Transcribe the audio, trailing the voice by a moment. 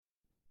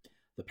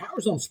The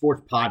Powers on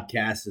Sports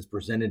podcast is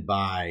presented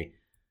by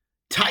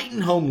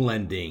Titan Home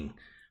Lending,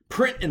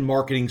 Print and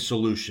Marketing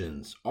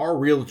Solutions, our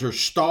realtor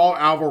Stahl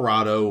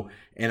Alvarado,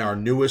 and our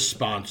newest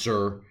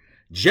sponsor,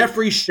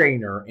 Jeffrey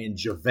Shaner and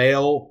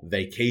JaVale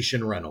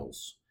Vacation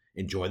Rentals.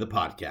 Enjoy the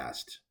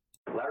podcast.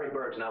 Larry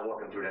Bird's not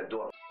walking through that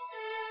door.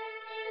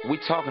 We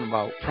talking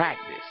about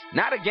practice.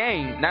 Not a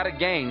game.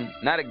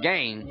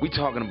 We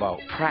talking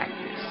about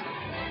practice.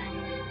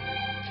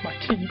 It's my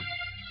team.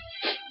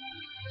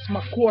 It's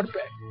my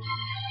quarterback.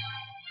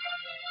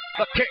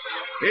 The kick.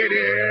 It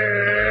is.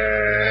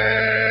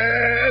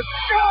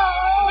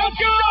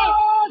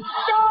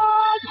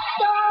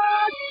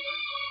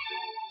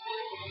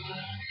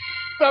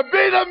 To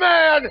be the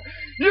man,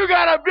 you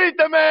gotta beat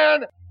the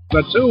man.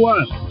 The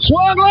 2-1.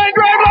 Swung line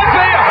drive left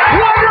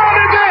field. One run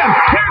is in.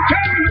 Here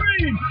comes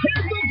Green.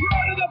 Here's the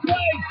front of the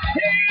plate.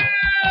 He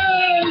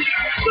is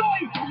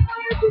safe.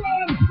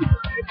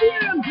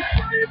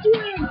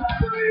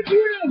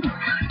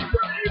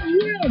 Braves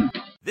win.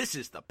 This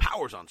is the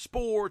Powers on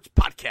Sports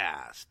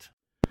podcast.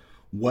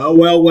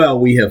 Well,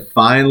 we have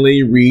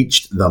finally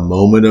reached the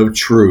moment of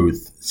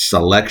truth.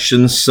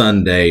 Selection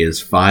Sunday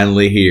is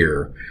finally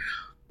here.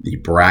 The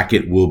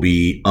bracket will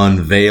be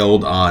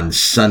unveiled on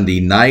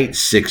Sunday night,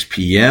 6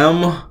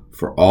 p.m.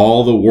 for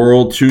all the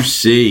world to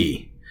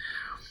see.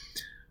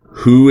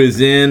 Who is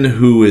in,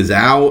 who is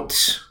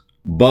out,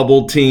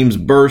 bubble teams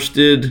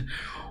bursted,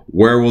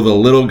 where will the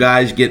little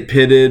guys get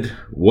pitted,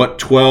 what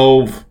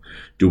 12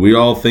 do we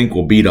all think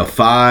will beat a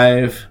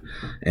 5,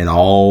 and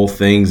all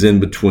things in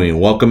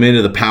between. Welcome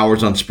into the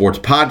Powers on Sports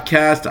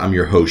podcast. I'm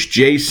your host,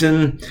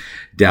 Jason,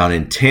 down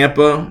in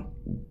Tampa.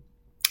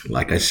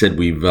 Like I said,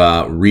 we've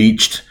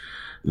reached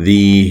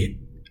the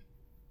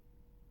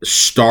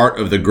start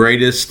of the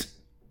greatest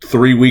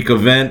 3-week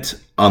event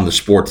on the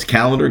sports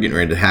calendar, getting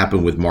ready to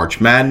happen with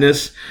March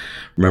Madness.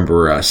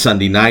 Remember,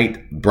 Sunday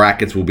night,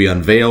 brackets will be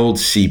unveiled.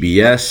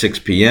 CBS, 6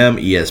 p.m.,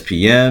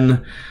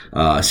 ESPN,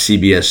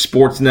 CBS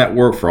Sports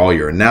Network for all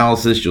your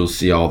analysis. You'll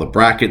see all the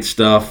bracket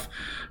stuff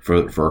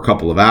for a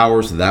couple of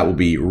hours. So that will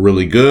be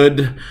really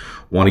good.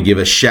 Want to give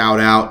a shout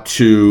out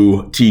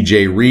to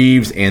TJ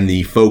Reeves and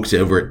the folks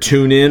over at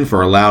TuneIn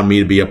for allowing me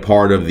to be a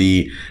part of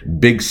the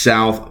Big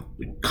South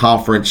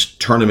Conference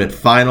Tournament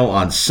Final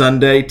on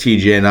Sunday.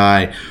 TJ and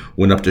I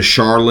went up to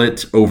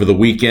Charlotte over the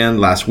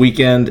last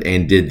weekend,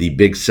 and did the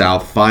Big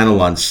South Final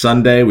on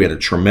Sunday. We had a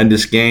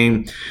tremendous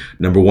game.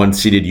 Number 1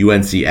 seeded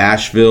UNC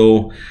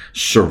Asheville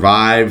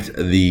survived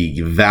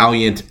the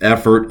valiant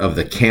effort of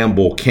the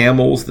Campbell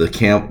Camels.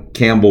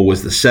 Campbell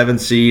was the 7th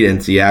seed.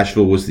 NC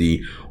Asheville was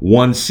the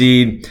 1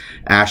 seed.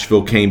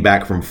 Asheville came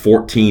back from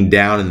 14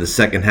 down in the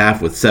second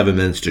half with 7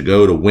 minutes to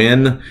go to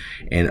win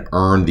and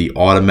earn the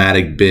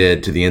automatic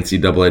bid to the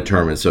NCAA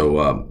tournament.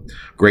 So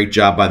great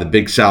job by the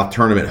Big South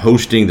Tournament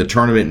hosting the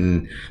tournament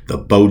in the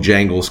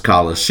Bojangles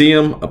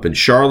Coliseum up in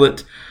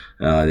Charlotte.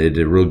 They did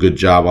a real good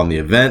job on the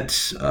event,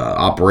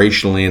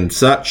 operationally and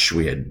such.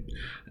 We had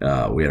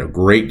a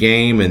great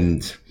game,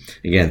 and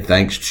again,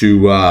 thanks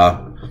to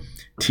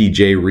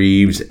TJ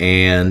Reeves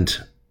and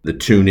the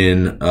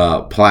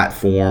TuneIn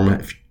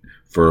platform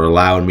for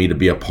allowing me to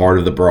be a part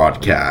of the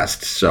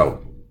broadcast.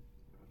 So,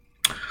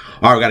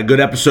 all right, we got a good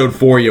episode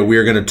for you. We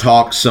are going to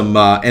talk some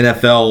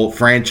NFL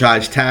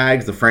franchise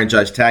tags. The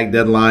franchise tag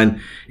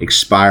deadline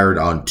expired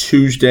on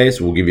Tuesday,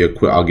 so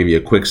I'll give you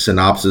a quick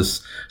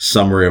synopsis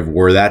summary of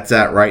where that's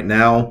at right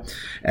now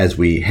as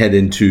we head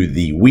into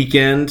the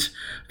weekend.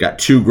 Got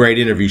 2 great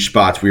interview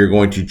spots. We are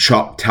going to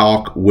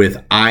talk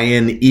with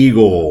Ian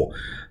Eagle,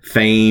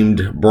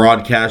 famed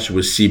broadcaster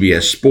with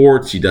CBS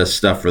Sports. He does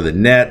stuff for the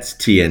Nets,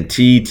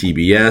 TNT,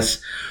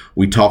 TBS.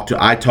 I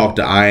talked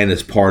to Ian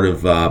as part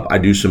of, I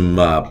do some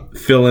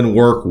fill-in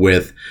work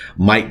with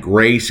Mike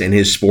Grace and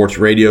his sports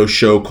radio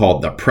show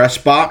called The Press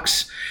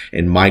Box.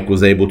 And Mike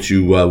was able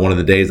to, one of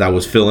the days I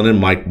was filling in,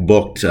 Mike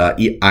booked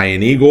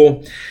Ian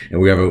Eagle. And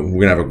we're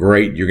going to have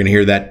you're going to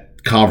hear that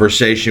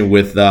conversation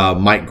with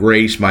Mike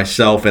Grace,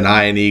 myself, and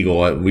Ian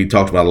Eagle. We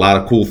talked about a lot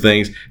of cool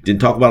things.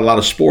 Didn't talk about a lot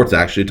of sports,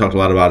 actually. Talked a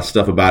lot about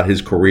stuff about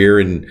his career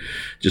and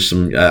just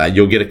some,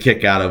 you'll get a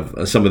kick out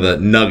of some of the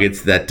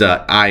nuggets that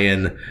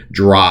Ian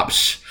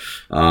drops.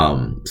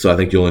 So I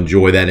think you'll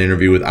enjoy that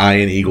interview with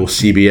Ian Eagle,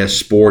 CBS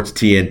Sports,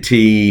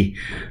 TNT,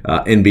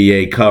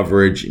 NBA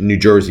coverage, New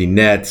Jersey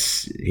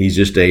Nets. He's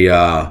just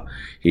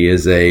he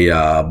is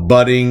a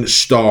budding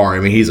star.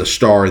 I mean, he's a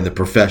star in the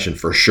profession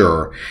for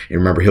sure. And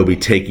remember, he'll be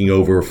taking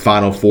over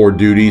Final Four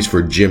duties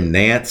for Jim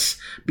Nantz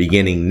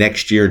beginning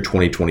next year in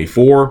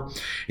 2024.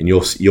 And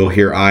you'll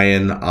hear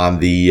Ian on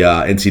the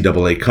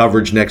NCAA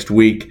coverage next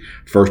week,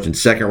 first and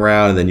second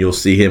round, and then you'll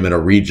see him in a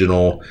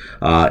regional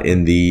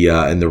in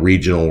the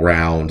regional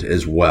round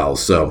as well.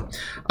 So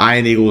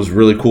Ian Eagle is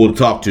really cool to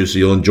talk to, so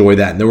you'll enjoy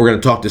that. And then we're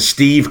going to talk to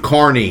Steve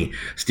Carney.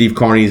 Steve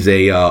Carney is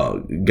a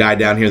guy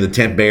down here in the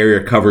Tampa Bay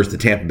area, covers the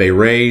Tampa Bay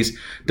Rays,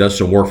 does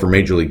some work for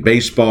Major League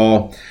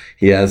Baseball.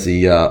 He has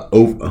the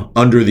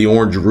Under the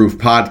Orange Roof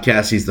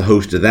podcast. He's the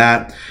host of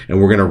that. And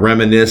we're going to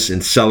reminisce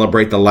and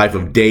celebrate the life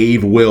of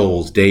Dave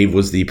Wills. Dave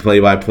was the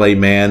play-by-play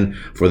man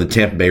for the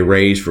Tampa Bay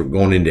Rays for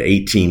going into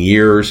 18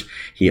 years.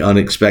 He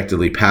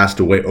unexpectedly passed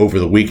away over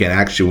the weekend.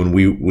 Actually,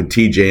 when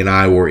TJ and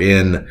I were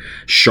in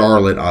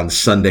Charlotte on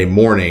Sunday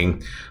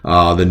morning,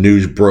 the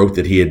news broke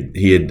that he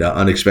had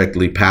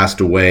unexpectedly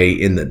passed away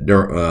in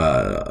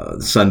the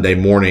Sunday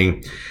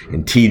morning.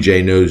 And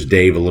TJ knows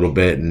Dave a little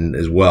bit and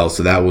as well.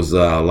 So that was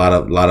a lot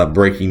of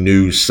breaking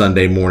news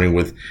Sunday morning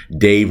with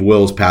Dave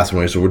Wills passing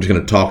away. So we're just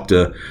going to talk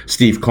to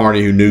Steve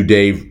Carney, who knew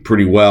Dave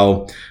pretty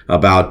well,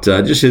 about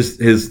just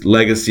his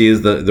legacy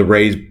as the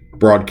Rays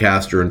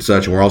broadcaster and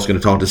such. And we're also going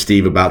to talk to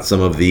Steve about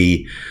some of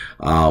the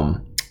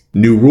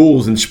new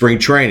rules in spring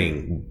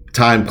training,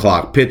 time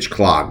clock, pitch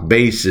clock,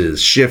 bases,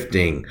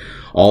 shifting,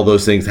 all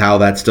those things, how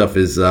that stuff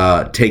is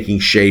taking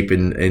shape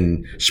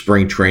in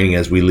spring training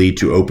as we lead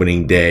to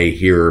opening day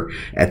here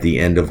at the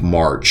end of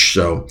March.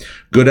 So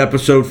good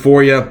episode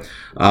for you.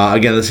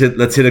 Again, let's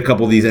hit a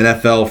couple of these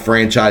NFL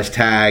franchise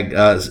tag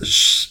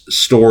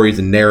stories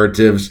and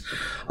narratives.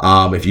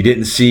 If you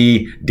didn't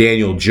see,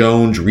 Daniel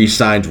Jones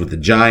re-signs with the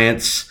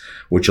Giants,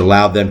 which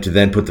allowed them to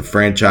then put the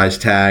franchise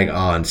tag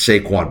on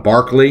Saquon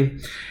Barkley.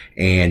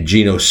 And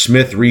Geno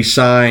Smith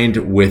re-signed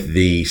with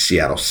the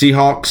Seattle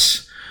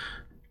Seahawks.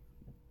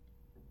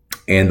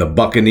 And the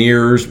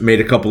Buccaneers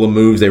made a couple of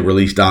moves. They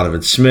released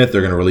Donovan Smith.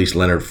 They're going to release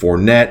Leonard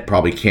Fournette,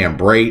 probably Cam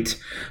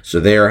Brate. So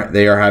they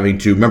are having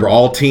to, remember,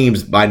 all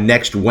teams by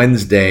next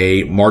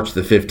Wednesday, March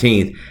the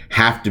 15th,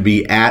 have to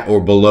be at or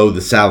below the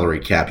salary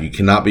cap. You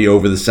cannot be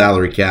over the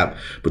salary cap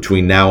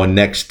between now and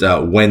next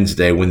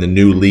Wednesday when the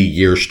new league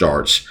year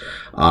starts.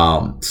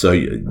 So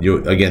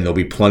again, there'll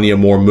be plenty of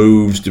more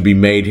moves to be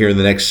made here in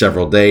the next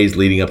several days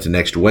leading up to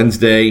next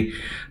Wednesday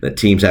that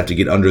teams have to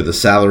get under the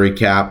salary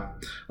cap.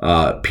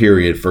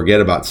 Period.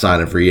 Forget about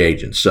signing free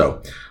agents.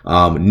 So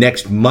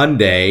next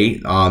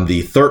Monday on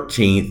the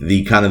 13th,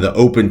 the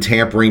open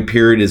tampering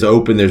period is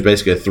open. There's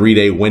basically a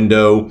 3-day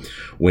window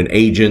when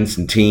agents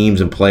and teams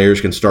and players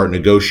can start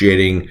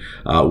negotiating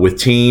with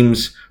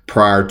teams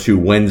prior to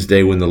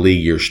Wednesday when the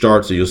league year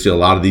starts. So you'll see a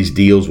lot of these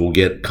deals will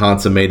get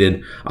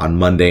consummated on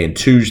Monday and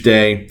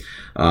Tuesday.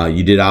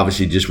 We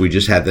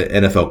just had the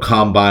NFL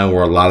Combine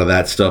where a lot of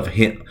that stuff,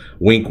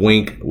 wink,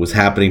 wink, was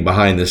happening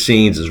behind the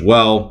scenes as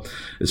well,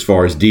 as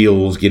far as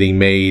deals getting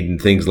made and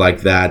things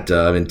like that,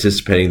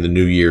 anticipating the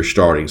new year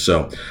starting.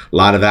 So a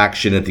lot of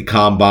action at the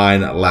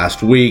Combine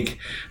last week.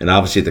 And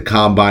obviously at the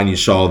Combine, you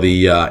saw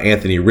the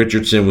Anthony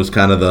Richardson was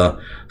kind of the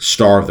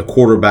star of the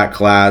quarterback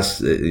class.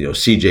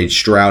 C.J.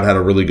 Stroud had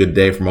a really good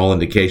day from all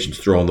indications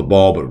throwing the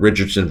ball, but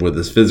Richardson with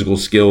his physical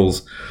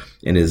skills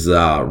and his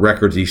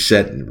records he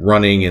set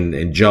running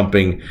and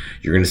jumping,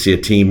 you're going to see a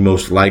team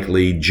most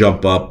likely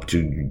jump up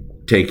to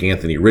take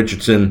Anthony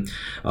Richardson.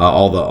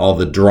 All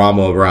the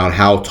drama around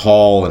how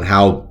tall and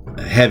how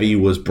heavy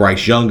was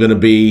Bryce Young going to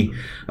be,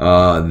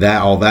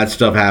 all that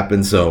stuff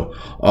happened. So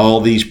all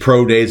these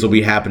pro days will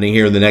be happening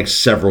here in the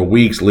next several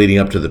weeks leading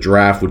up to the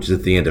draft, which is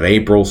at the end of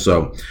April.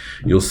 So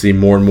you'll see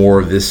more and more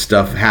of this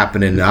stuff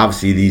happening.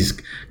 Obviously, these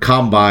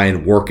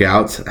combine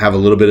workouts have a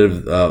little bit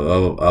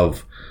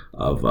of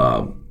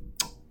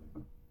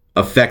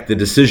affect the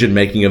decision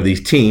making of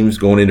these teams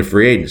going into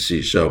free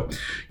agency. So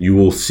you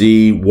will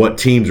see what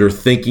teams are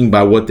thinking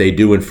by what they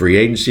do in free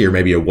agency, or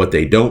maybe what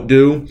they don't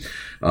do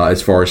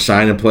as far as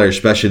signing players,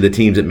 especially the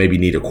teams that maybe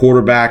need a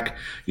quarterback.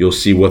 You'll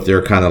see what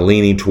they're kind of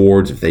leaning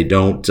towards if they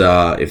don't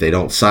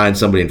sign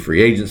somebody in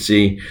free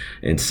agency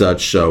and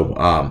such.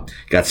 So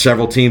got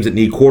several teams that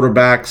need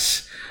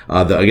quarterbacks.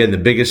 The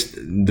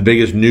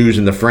biggest news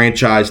in the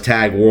franchise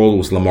tag world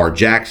was Lamar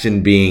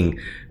Jackson being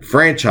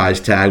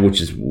franchise tag,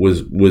 which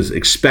was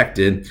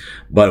expected,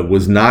 but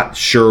was not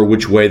sure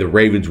which way the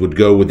Ravens would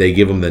go. Would they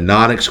give him the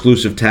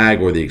non-exclusive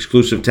tag or the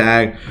exclusive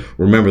tag?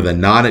 Remember, the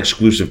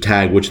non-exclusive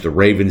tag, which the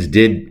Ravens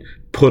did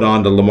put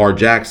onto Lamar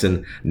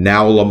Jackson,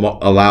 now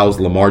allows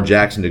Lamar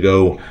Jackson to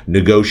go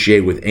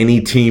negotiate with any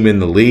team in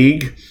the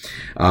league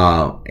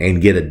and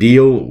get a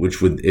deal,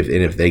 which would,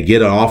 if they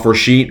get an offer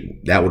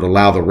sheet, that would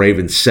allow the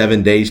Ravens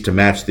 7 days to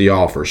match the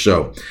offer.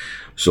 So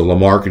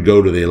Lamar could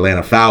go to the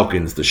Atlanta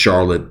Falcons, the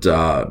Charlotte,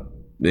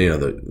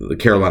 the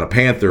Carolina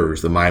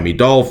Panthers, the Miami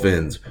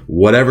Dolphins,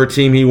 whatever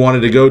team he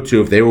wanted to go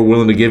to. If they were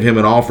willing to give him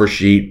an offer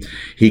sheet,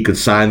 he could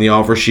sign the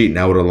offer sheet, and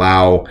that would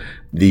allow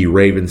the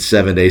Ravens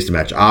 7 days to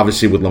match.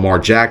 Obviously, with Lamar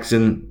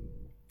Jackson,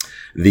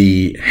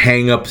 the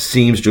hang-up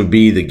seems to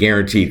be the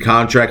guaranteed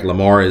contract.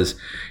 Lamar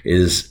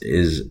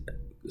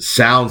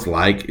sounds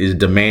like is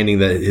demanding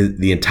that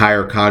the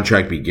entire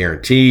contract be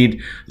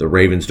guaranteed. The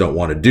Ravens don't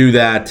want to do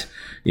that.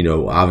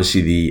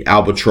 Obviously the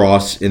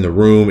albatross in the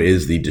room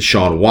is the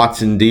Deshaun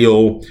Watson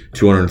deal,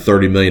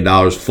 $230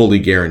 million fully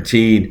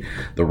guaranteed.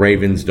 The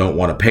Ravens don't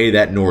want to pay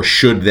that, nor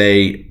should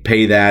they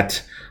pay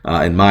that.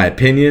 In my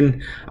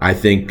opinion, I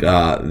think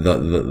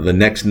the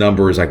next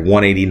number is like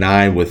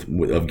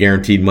 189 of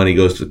guaranteed money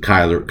goes to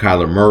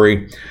Kyler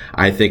Murray.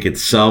 I think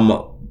it's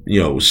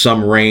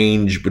some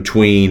range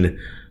between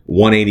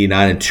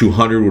 189 and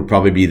 200 would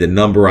probably be the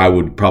number I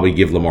would probably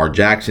give Lamar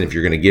Jackson if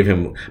you're going to give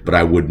him, but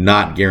I would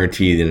not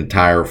guarantee the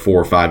entire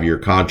 4 or 5 year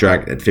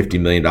contract at $50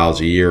 million a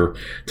year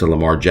to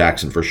Lamar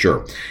Jackson for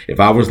sure. If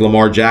I was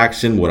Lamar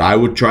Jackson, what I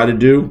would try to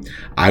do,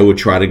 I would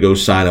try to go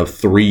sign a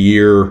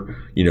 3-year,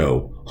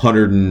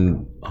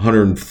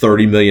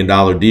 $130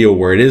 million deal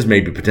where it is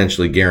maybe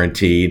potentially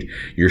guaranteed.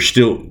 You're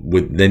still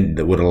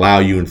that would allow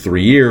you in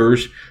 3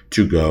 years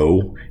to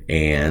go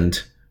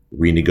and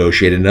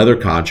renegotiate another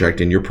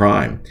contract in your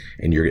prime,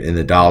 and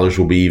the dollars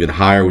will be even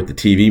higher with the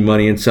TV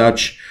money and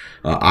such.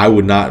 I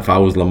would not, if I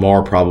was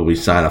Lamar, probably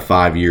sign a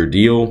 5-year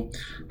deal.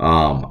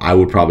 I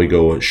would probably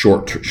go a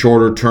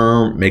shorter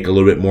term, make a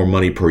little bit more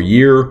money per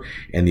year,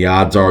 and the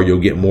odds are you'll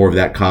get more of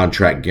that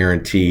contract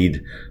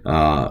guaranteed.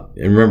 And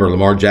remember,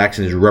 Lamar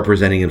Jackson is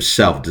representing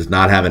himself, does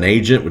not have an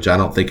agent, which I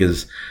don't think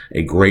is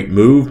a great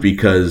move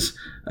because,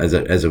 as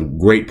a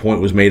great point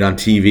was made on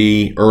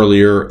TV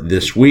earlier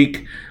this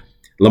week,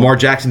 Lamar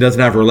Jackson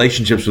doesn't have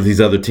relationships with these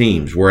other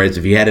teams, whereas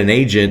if he had an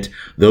agent,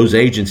 those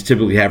agents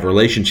typically have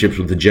relationships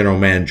with the general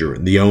manager,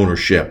 the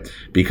ownership,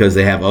 because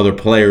they have other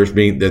players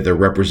that they're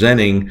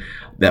representing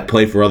that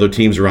play for other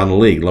teams around the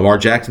league. Lamar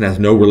Jackson has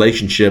no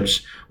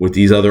relationships with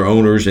these other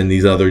owners and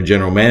these other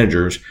general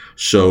managers,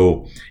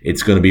 so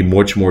it's going to be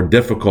much more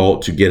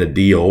difficult to get a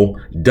deal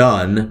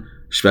done,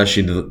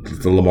 especially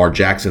to Lamar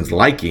Jackson's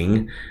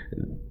liking,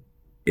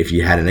 if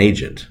you had an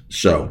agent.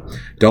 So I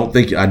don't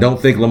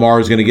think Lamar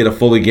is going to get a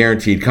fully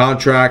guaranteed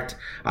contract.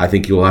 I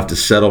think you'll have to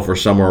settle for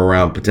somewhere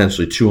around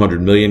potentially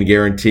 $200 million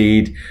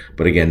guaranteed,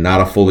 but again,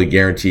 not a fully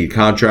guaranteed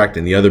contract.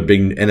 And the other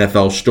big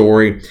NFL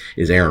story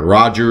is Aaron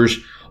Rodgers.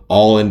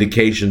 All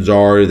indications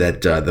are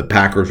that the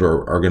Packers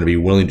are going to be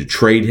willing to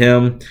trade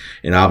him,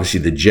 and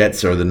obviously the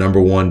Jets are the number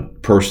one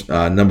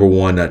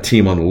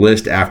team on the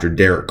list after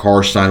Derek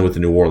Carr signed with the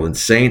New Orleans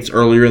Saints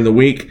earlier in the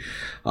week.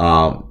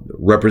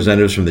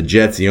 Representatives from the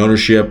Jets, the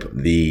ownership,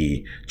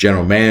 the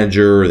general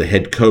manager, the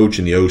head coach,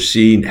 and the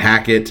OC,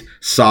 Hackett,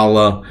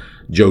 Saleh,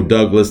 Joe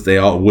Douglas,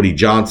 Woody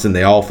Johnson,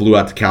 they all flew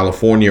out to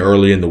California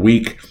early in the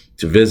week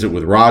to visit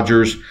with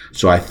Rodgers.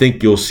 So I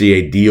think you'll see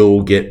a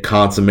deal get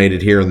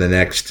consummated here in the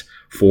next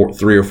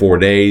 3 or 4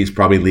 days,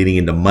 probably leading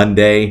into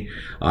Monday.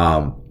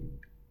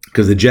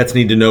 Because the Jets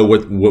need to know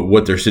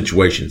what their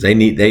situation is. They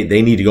need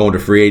to go into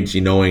free agency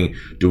knowing,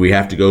 do we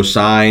have to go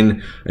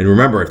sign? And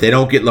remember, if they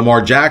don't get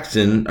Lamar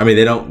Jackson,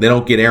 they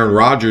don't get Aaron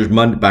Rodgers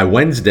by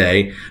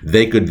Wednesday,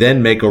 they could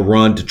then make a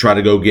run to try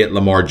to go get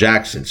Lamar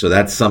Jackson. So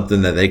that's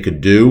something that they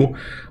could do,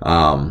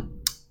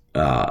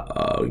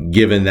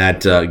 given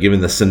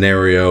the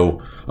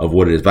scenario of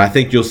what it is. But I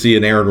think you'll see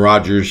an Aaron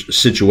Rodgers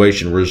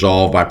situation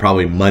resolved by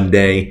probably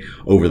Monday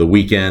over the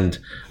weekend,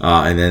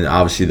 and then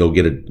obviously they'll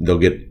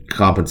get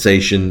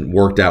compensation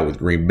worked out with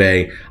Green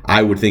Bay.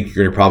 I would think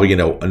you're going to probably get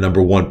a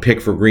number 1 pick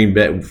for Green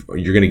Bay.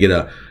 You're going to get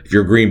if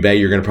you're Green Bay,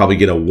 you're going to probably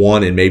get a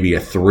 1 and maybe a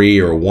 3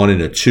 or a 1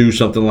 and a 2,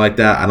 something like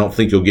that. I don't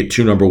think you'll get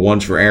 2 number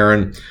 1s for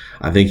Aaron.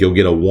 I think you'll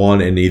get a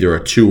 1 and either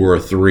a 2 or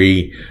a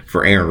 3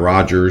 for Aaron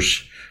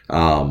Rodgers.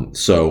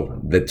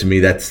 So that, to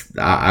me,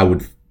 I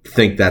would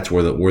think that's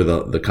where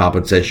the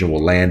compensation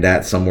will land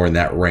at, somewhere in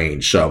that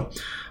range. So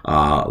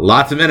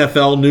lots of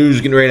NFL news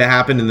getting ready to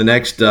happen in the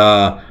next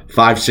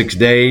 5-6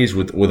 days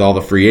with all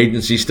the free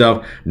agency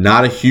stuff.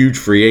 Not a huge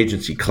free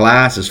agency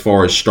class as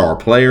far as star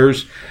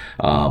players.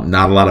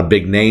 Not a lot of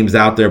big names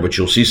out there, but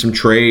you'll see some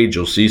trades.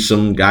 You'll see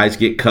some guys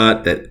get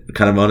cut that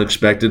kind of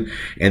unexpected,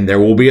 and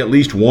there will be at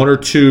least 1 or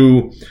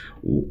 2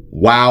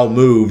 wow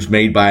moves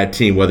made by a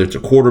team, whether it's a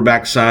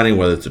quarterback signing,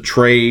 whether it's a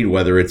trade,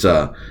 whether it's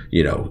a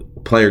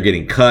player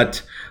getting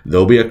cut.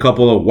 There'll be a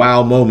couple of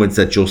wow moments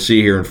that you'll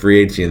see here in free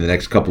agency in the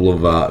next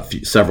couple of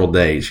several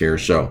days here.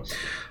 So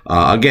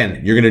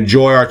again, you're going to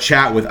enjoy our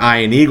chat with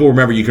Ian Eagle.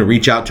 Remember, you can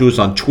reach out to us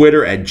on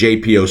Twitter at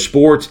JPO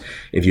Sports.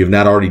 If you have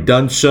not already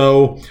done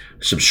so,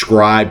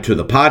 subscribe to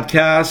the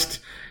podcast.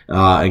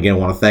 Again, I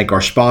want to thank our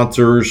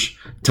sponsors,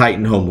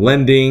 Titan Home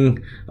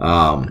Lending,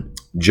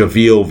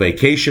 Javille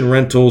Vacation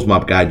Rentals,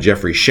 my guy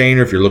Jeffrey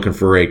Shaner. If you're looking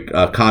for a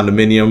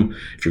condominium,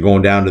 if you're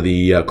going down to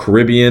the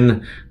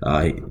Caribbean,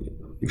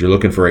 if you're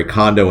looking for a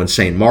condo in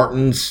St.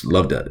 Martin's,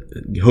 love to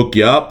hook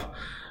you up.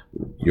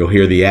 You'll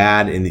hear the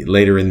ad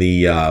later in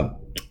the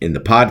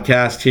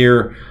podcast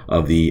here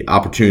of the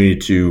opportunity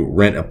to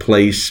rent a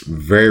place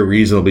very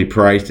reasonably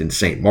priced in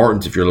St.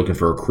 Martin's if you're looking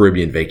for a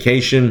Caribbean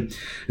vacation,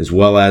 as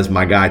well as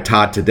my guy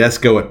Todd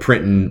Tedesco at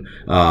Printon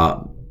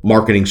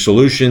Marketing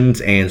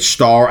Solutions and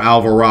Star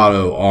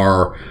Alvarado,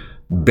 our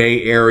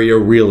Bay Area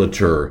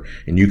realtor.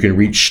 And you can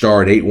reach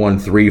Star at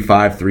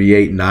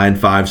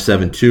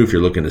 813-538-9572 if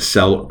you're looking to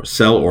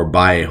sell or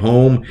buy a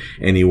home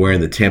anywhere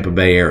in the Tampa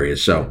Bay area.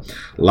 So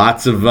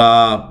lots of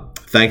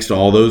thanks to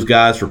all those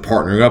guys for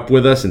partnering up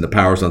with us in the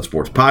Powers on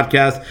Sports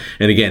podcast.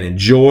 And again,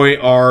 enjoy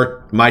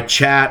my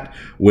chat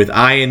with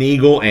Ian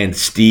Eagle and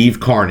Steve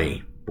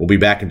Carney. We'll be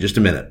back in just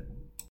a minute.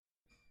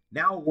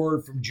 Now a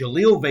word from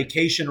Jalil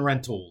Vacation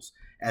Rentals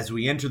as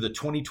we enter the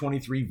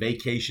 2023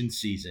 vacation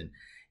season.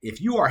 If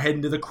you are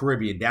heading to the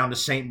Caribbean, down to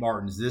St.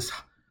 Martin's this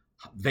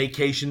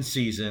vacation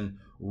season,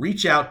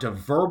 reach out to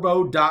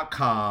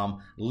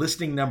Vrbo.com,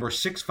 listing number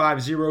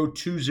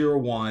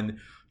 650201,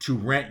 to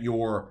rent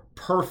your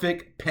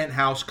perfect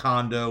penthouse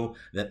condo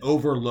that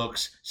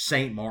overlooks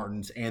St.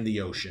 Martin's and the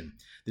ocean.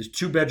 This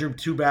 2-bedroom,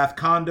 2-bath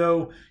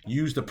condo.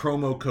 Use the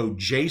promo code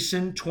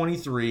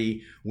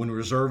JASON23 when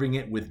reserving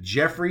it with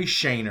Jeffrey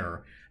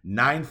Shaner,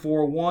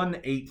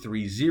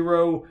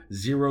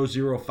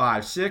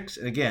 941-830-0056.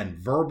 And again,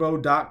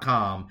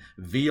 Vrbo.com,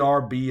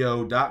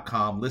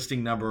 VRBO.com,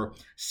 listing number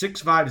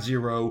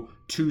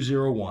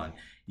 650201.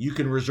 You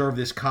can reserve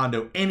this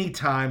condo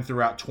anytime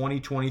throughout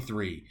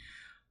 2023.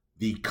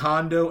 The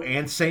condo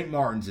and St.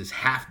 Martin's is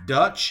half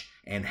Dutch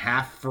and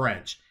half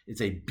French. It's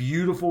a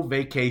beautiful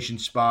vacation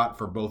spot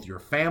for both your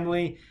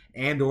family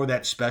and or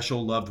that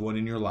special loved one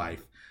in your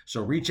life.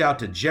 So reach out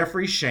to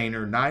Jeffrey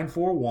Shaner,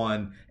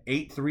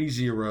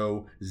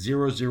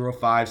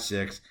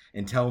 941-830-0056,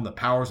 and tell him the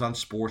Powers on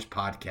Sports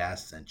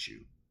podcast sent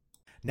you.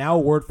 Now a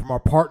word from our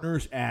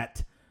partners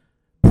at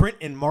Print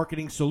and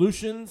Marketing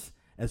Solutions,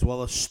 as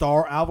well as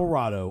Star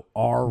Alvarado,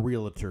 our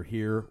realtor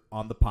here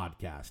on the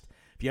podcast.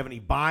 If you have any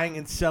buying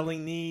and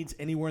selling needs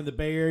anywhere in the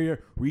Bay Area,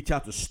 reach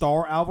out to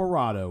Star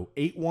Alvarado,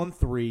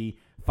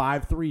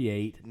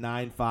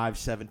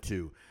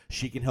 813-538-9572.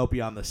 She can help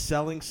you on the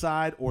selling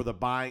side or the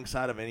buying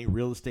side of any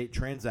real estate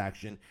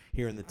transaction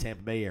here in the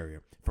Tampa Bay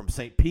area. From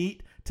St.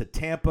 Pete to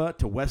Tampa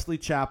to Wesley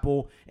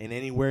Chapel and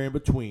anywhere in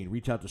between,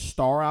 reach out to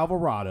Star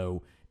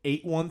Alvarado,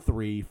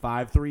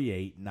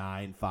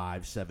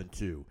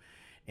 813-538-9572.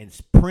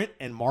 And Print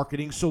and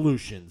Marketing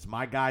Solutions,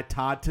 my guy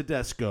Todd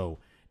Tedesco,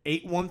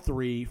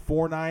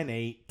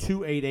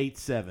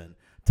 813-498-2887.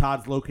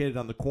 Todd's located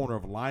on the corner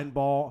of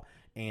Lineball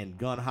and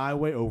Gun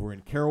Highway over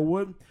in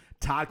Carrollwood.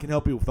 Todd can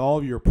help you with all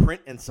of your print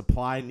and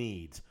supply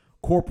needs,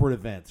 corporate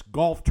events,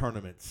 golf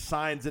tournaments,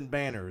 signs and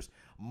banners,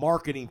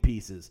 marketing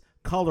pieces,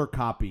 color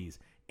copies,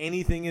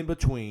 anything in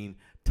between.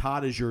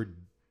 Todd is your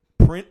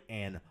print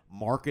and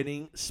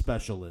marketing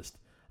specialist.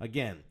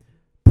 Again,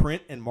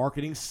 print and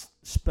marketing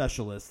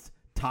specialist,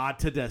 Todd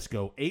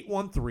Tedesco,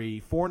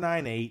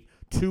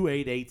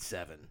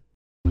 813-498-2887.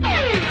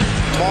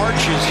 March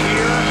is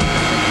here,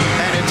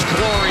 and it's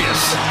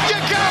glorious. You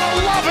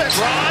gotta love it!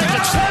 Drive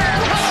and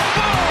slam!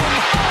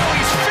 Oh,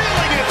 he's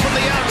feeling it from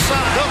the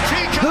outside.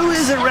 Who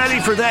isn't ready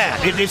for that?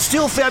 It's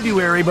still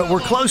February, but we're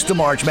close to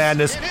March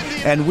Madness,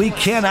 and we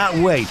cannot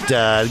wait.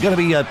 Going to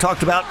be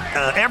talked about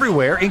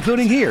everywhere,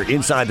 including here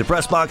inside the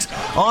press box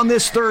on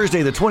this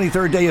Thursday, the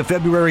 23rd day of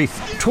February,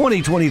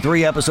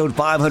 2023, episode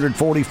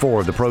 544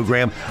 of the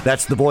program.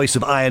 That's the voice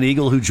of Ian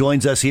Eagle, who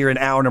joins us here in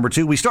hour number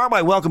 2. We start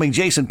by welcoming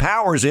Jason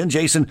Powers in.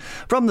 Jason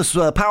from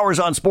the Powers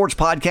on Sports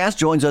podcast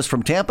joins us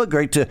from Tampa.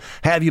 Great to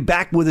have you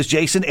back with us,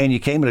 Jason, and you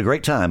came at a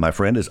great time, my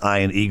friend, as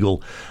Ian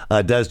Eagle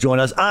does join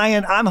us.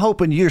 Ian, I'm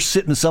hoping you're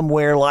sitting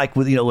somewhere like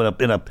with in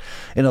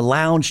a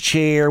lounge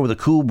chair with a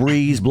cool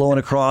breeze blowing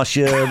across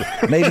you,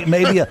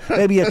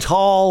 maybe a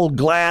tall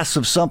glass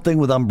of something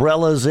with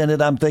umbrellas in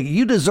it. I'm thinking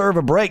you deserve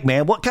a break,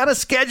 man. What kind of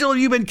schedule have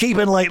you been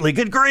keeping lately?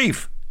 Good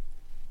grief.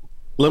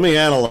 Let me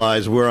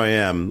analyze where I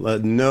am.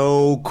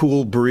 No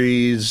cool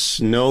breeze,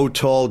 no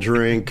tall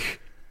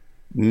drink,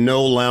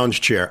 no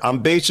lounge chair. I'm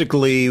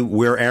basically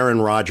where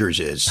Aaron Rodgers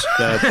is.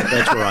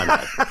 That's where I'm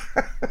at.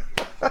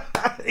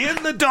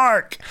 In the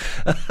dark,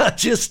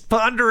 just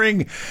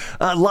pondering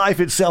life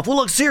itself. Well,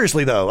 look,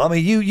 seriously, though. I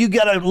mean, you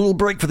got a little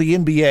break for the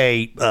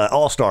NBA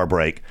All-Star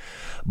break,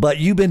 but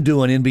you've been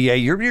doing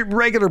NBA, your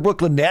regular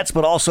Brooklyn Nets,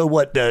 but also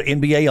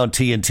NBA on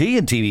TNT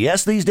and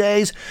TBS these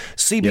days,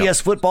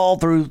 CBS football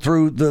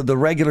through the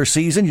regular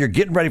season. You're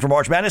getting ready for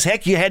March Madness.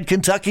 Heck, you had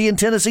Kentucky and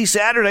Tennessee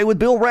Saturday with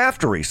Bill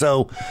Raftery.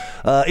 So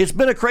it's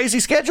been a crazy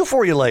schedule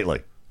for you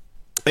lately.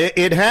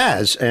 It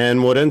has,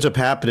 and what ends up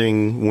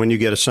happening when you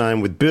get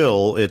assigned with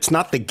Bill, it's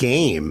not the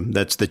game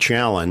that's the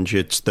challenge,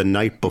 it's the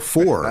night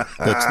before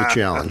that's the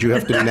challenge. You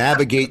have to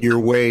navigate your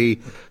way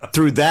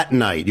through that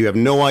night. You have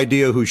no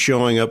idea who's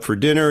showing up for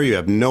dinner. You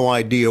have no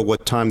idea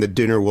what time the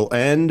dinner will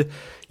end.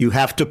 You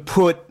have to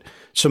put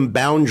some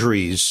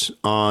boundaries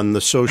on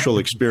the social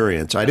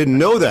experience. I didn't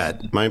know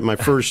that my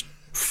first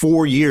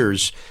 4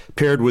 years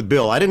paired with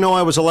Bill. I didn't know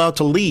I was allowed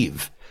to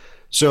leave.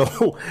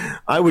 So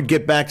I would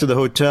get back to the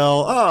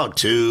hotel,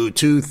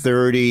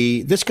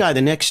 2:30. This guy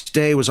the next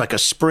day was like a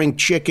spring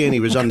chicken. He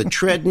was on the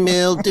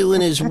treadmill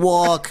doing his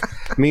walk.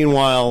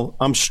 Meanwhile,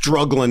 I'm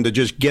struggling to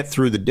just get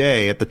through the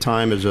day at the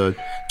time as a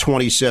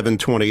 27,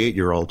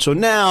 28-year-old. So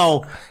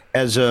now,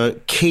 as a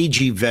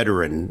cagey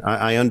veteran,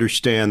 I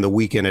understand the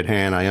weekend at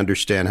hand. I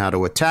understand how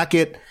to attack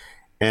it,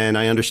 and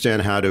I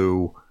understand how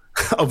to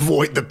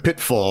avoid the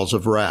pitfalls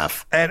of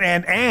Raf.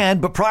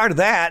 But prior to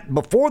that,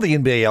 before the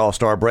NBA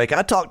All-Star break,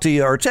 I talked to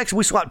you,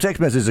 we swapped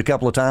text messages a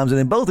couple of times, and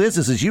in both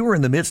instances, you were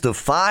in the midst of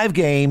 5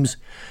 games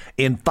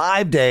in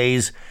 5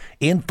 days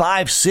in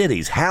 5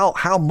 cities.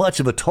 How much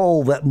of a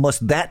toll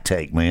must that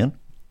take, man?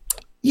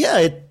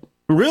 Yeah,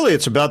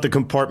 it's about the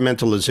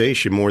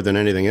compartmentalization more than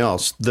anything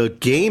else. The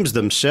games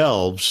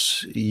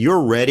themselves,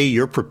 you're ready,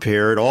 you're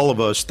prepared. All of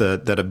us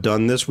that have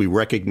done this, we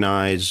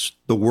recognize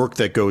the work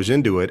that goes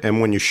into it. And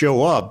when you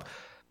show up,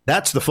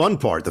 That's the fun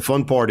part. The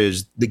fun part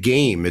is the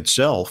game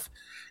itself.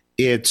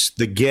 It's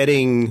the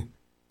getting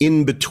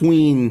in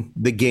between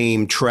the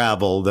game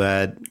travel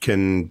that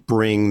can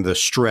bring the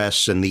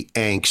stress and the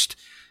angst,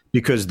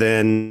 because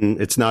then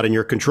it's not in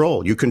your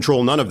control. You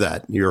control none of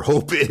that. Your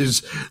hope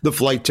is the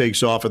flight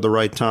takes off at the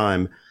right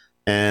time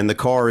and the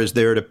car is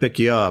there to pick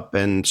you up,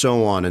 and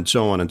so on and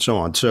so on and so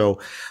on. So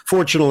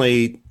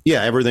fortunately,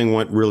 yeah, everything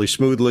went really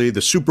smoothly.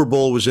 The Super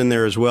Bowl was in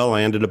there as well.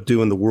 I ended up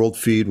doing the world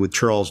feed with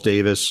Charles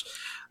Davis.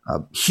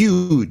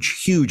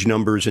 Huge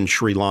numbers in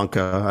Sri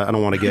Lanka. I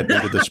don't want to get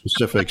into the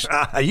specifics.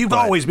 You've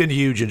always been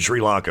huge in Sri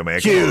Lanka, man.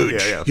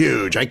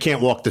 Huge. I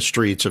can't walk the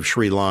streets of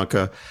Sri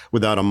Lanka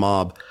without a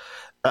mob.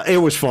 It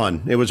was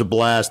fun. It was a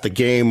blast. The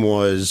game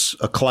was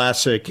a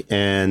classic,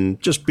 and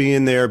just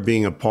being there,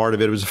 being a part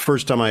of it. It was the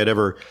first time I had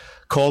ever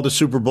called a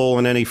Super Bowl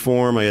in any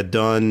form. I had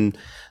done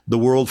the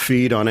world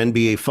feed on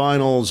NBA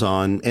Finals,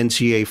 on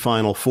NCAA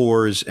Final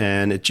Fours,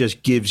 and it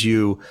just gives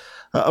you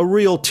a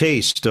real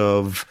taste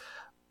of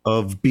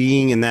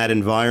being in that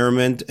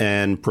environment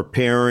and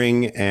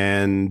preparing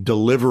and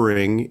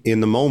delivering in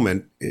the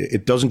moment.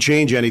 It doesn't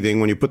change anything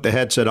when you put the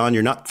headset on.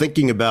 You're not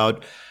thinking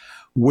about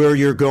where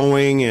you're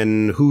going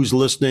and who's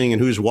listening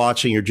and who's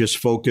watching. You're just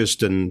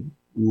focused and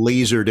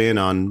lasered in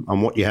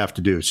on what you have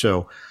to do.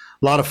 So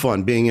a lot of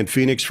fun being in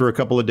Phoenix for a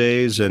couple of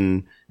days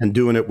and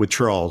doing it with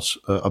Charles.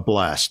 A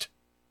blast.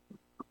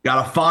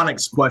 Got a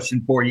phonics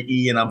question for you,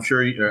 Ian. I'm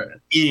sure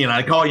Ian,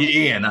 I call you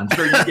Ian. I'm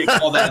sure you get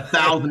called that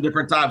 1,000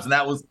 different times, and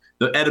that was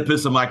the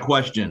Oedipus of my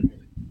question.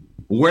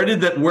 Where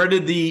did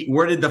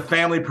the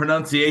family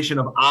pronunciation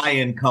of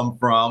Ian come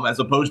from as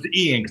opposed to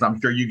Ian? Because I'm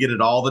sure you get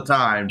it all the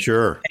time.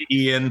 Sure. Hey,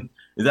 Ian,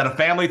 is that a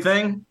family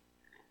thing?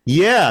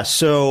 Yeah.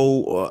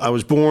 So I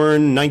was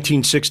born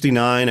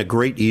 1969, a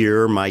great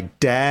year. My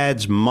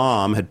dad's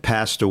mom had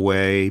passed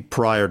away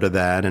prior to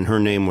that, and her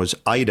name was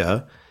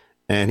Ida,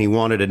 and he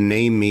wanted to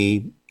name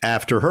me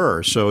after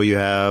her. So you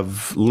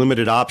have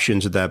limited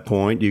options at that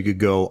point. You could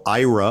go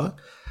Ira,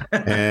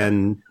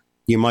 and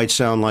you might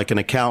sound like an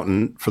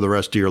accountant for the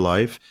rest of your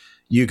life.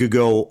 You could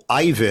go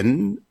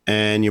Ivan,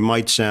 and you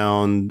might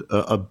sound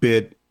a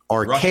bit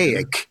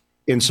archaic Russian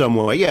in some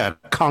way. Yeah,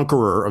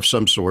 conqueror of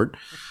some sort.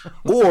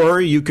 Or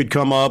you could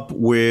come up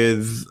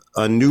with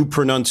a new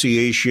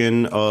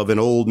pronunciation of an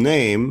old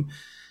name.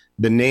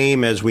 The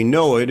name as we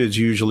know it is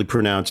usually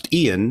pronounced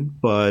Ian,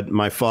 but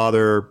my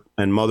father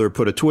and mother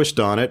put a twist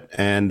on it,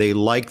 and they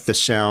like the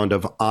sound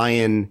of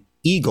Ian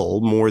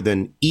Eagle more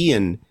than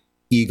Ian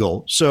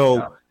Eagle.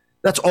 So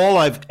that's all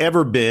I've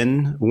ever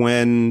been.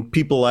 When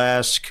people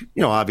ask,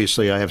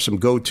 obviously I have some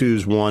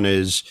go-tos. One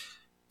is,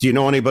 do you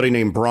know anybody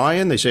named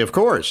Brian? They say, of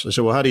course. I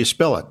said, well, how do you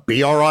spell it?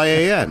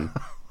 B-R-I-A-N.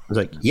 I was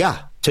like,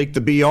 yeah, take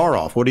the B-R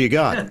off. What do you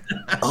got?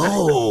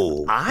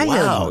 Oh,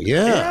 wow,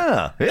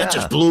 yeah. That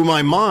just blew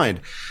my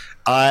mind.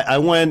 I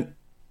went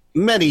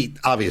many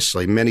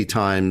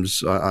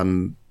times.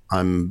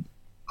 I'm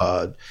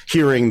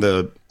hearing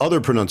the other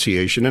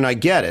pronunciation, and I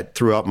get it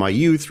throughout my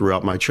youth,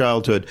 throughout my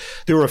childhood.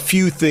 There were a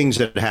few things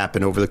that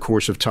happened over the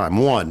course of time.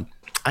 One,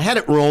 I had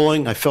it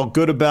rolling. I felt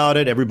good about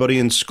it. Everybody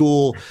in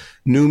school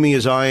knew me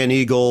as Ian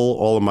Eagle.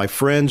 All of my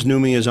friends knew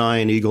me as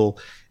Ian Eagle.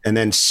 And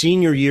then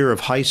senior year of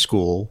high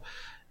school,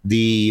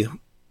 the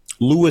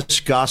Louis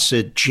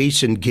Gossett,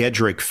 Jason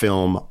Gedrick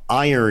film,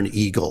 Iron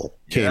Eagle,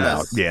 came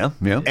out. Yeah.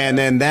 And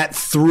then that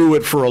threw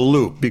it for a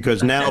loop,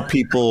 because now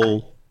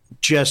people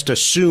just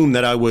assumed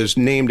that I was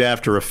named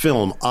after a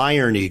film,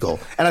 Iron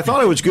Eagle. And I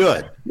thought it was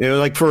good.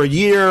 Like for a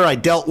year, I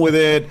dealt with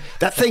it.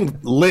 That thing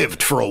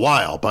lived for a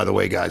while, by the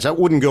way, guys. That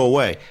wouldn't go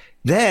away.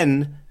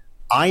 Then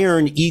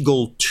Iron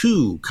Eagle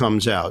 2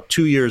 comes out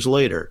 2 years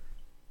later,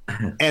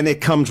 and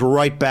it comes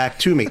right back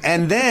to me.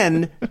 And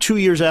then 2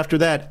 years after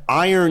that,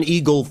 Iron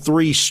Eagle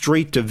 3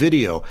 straight to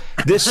video.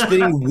 This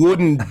thing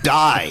wouldn't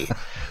die.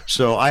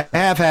 So I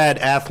have had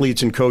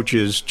athletes and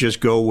coaches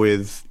just go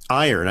with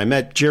Iron. I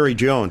met Jerry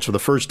Jones for the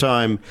first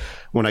time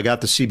when I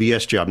got the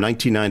CBS job,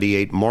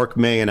 1998. Mark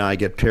May and I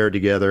get paired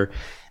together,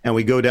 and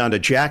we go down to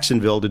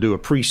Jacksonville to do a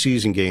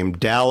preseason game,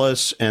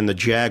 Dallas and the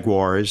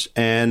Jaguars,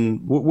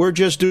 and we're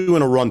just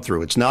doing a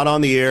run-through. It's not on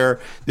the air.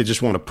 They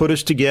just want to put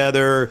us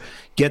together,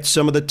 get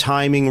some of the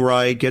timing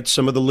right, get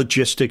some of the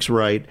logistics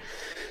right.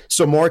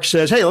 So Mark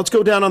says, hey, let's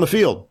go down on the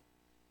field.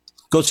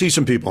 Go see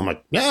some people. I'm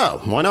like, yeah,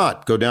 why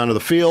not? Go down to the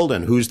field,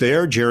 and who's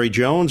there? Jerry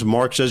Jones.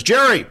 Mark says,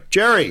 Jerry,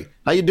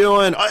 how you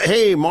doing?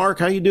 Hey, Mark,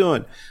 how you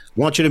doing?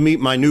 Want you to meet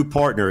my new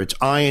partner. It's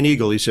Ian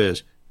Eagle. He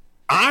says,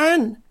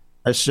 Iron?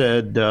 I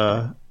said,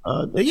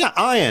 yeah,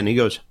 Iron. He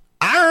goes,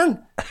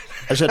 Iron?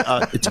 I said,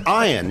 it's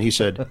Iron. He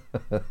said,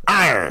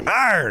 Iron.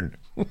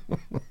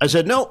 I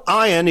said, no,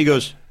 Iron. He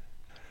goes,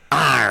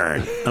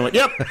 Iron. I'm like,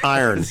 yep,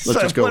 Iron. Let's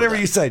just go. Whatever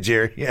you say,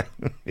 Jerry. Yeah,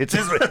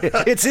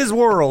 it's his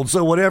world.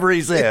 So whatever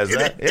he says.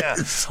 Right? Yeah.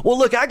 Well,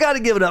 look, I got to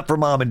give it up for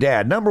Mom and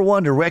Dad. Number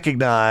one, to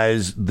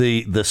recognize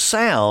the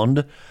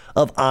sound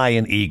of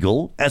Ian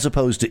Eagle as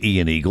opposed to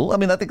Ian Eagle. I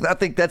mean, I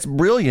think that's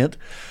brilliant.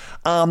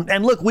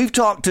 And look, we've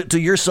talked to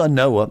your son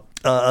Noah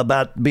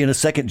about being a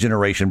second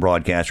generation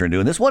broadcaster and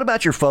doing this. What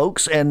about your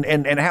folks, and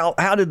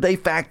how did they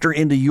factor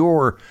into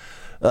your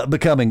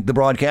becoming the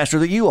broadcaster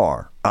that you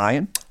are,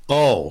 Ian?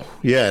 Oh,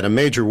 yeah, in a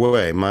major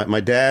way. My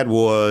dad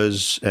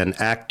was an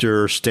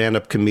actor,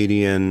 stand-up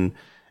comedian,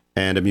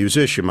 and a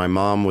musician. My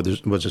mom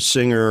was a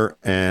singer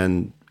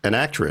and an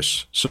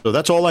actress. So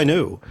that's all I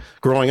knew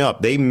growing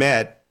up. They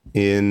met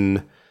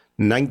in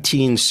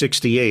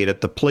 1968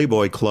 at the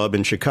Playboy Club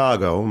in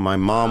Chicago. My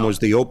mom was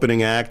the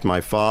opening act.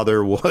 My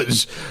father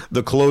was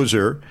the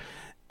closer.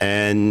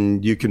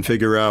 And you can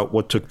figure out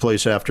what took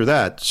place after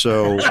that.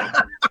 So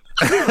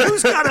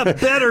who's got a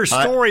better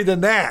story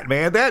than that,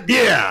 man?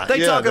 They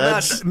talk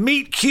about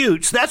meet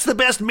cutes. That's the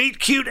best meet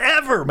cute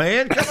ever,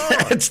 man. Come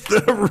on. It's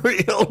the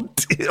real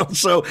deal.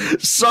 So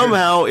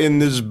somehow in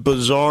this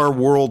bizarre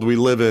world we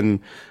live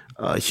in,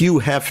 Hugh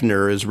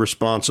Hefner is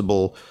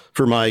responsible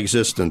for my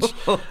existence.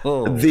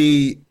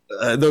 The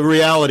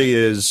reality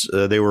is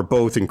they were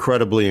both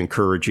incredibly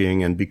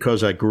encouraging. And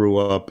because I grew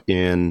up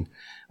in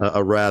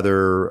a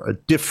rather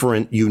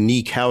different,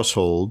 unique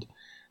household,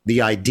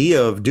 the idea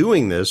of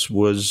doing this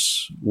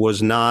was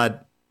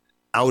not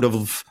out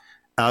of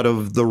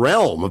the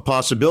realm of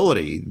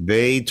possibility.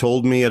 They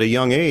told me at a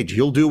young age,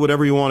 you'll do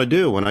whatever you want to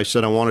do. When I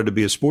said I wanted to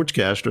be a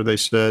sportscaster, they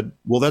said,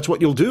 well, that's what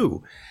you'll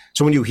do.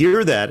 So when you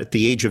hear that at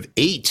the age of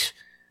 8,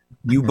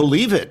 you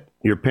believe it.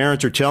 Your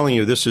parents are telling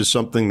you this is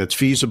something that's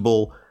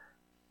feasible,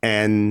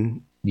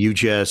 and you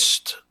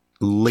just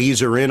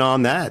laser in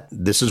on that.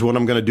 This is what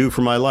I'm going to do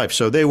for my life.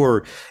 So they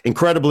were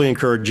incredibly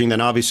encouraging. Then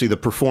obviously the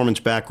performance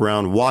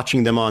background,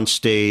 watching them on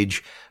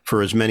stage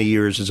for as many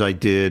years as I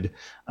did.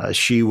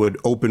 She would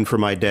open for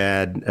my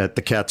dad at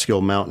the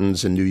Catskill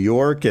Mountains in New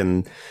York.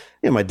 And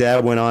my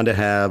dad went on to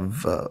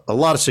have a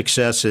lot of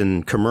success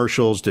in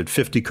commercials, did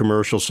 50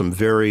 commercials, some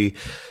very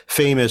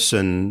famous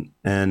and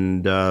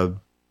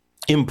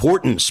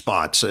important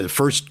spots.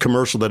 First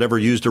commercial that ever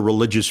used a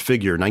religious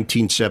figure,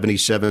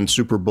 1977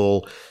 Super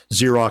Bowl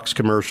Xerox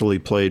commercial. He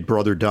played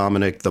Brother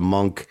Dominic, the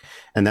monk,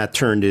 and that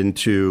turned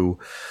into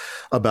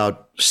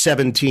about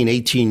 17,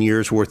 18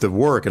 years worth of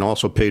work and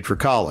also paid for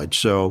college.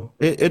 So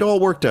it all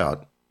worked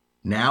out.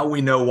 Now we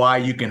know why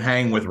you can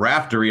hang with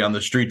Raftery on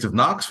the streets of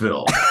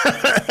Knoxville.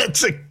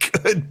 That's a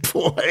good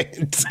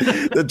point.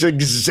 That's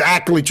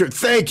exactly true.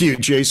 Thank you,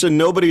 Jason.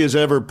 Nobody has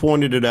ever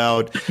pointed it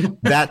out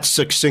that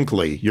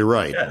succinctly. You're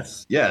right.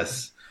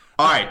 Yes.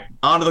 All right,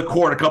 on to the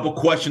court. A couple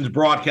questions,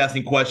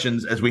 broadcasting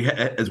questions as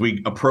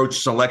we approach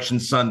Selection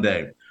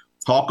Sunday.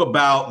 Talk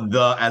about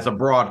as a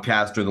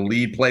broadcaster, the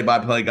lead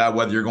play-by-play guy,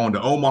 whether you're going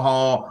to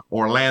Omaha,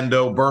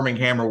 Orlando,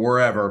 Birmingham, or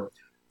wherever.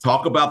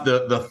 Talk about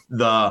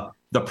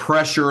the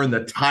pressure and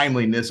the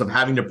timeliness of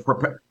having to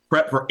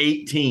prep for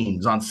 8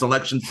 teams on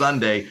Selection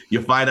Sunday.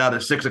 You find out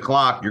at 6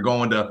 o'clock you're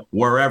going to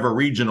wherever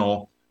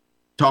regional.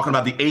 Talking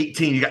about the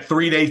 18, you got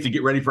 3 days to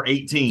get ready for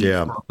 18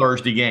 for a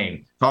Thursday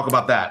game. Talk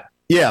about that.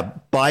 Yeah,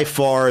 by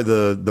far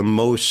the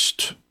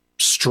most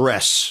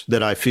stress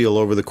that I feel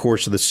over the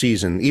course of the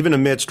season, even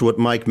amidst what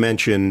Mike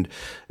mentioned,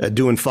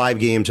 doing 5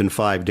 games in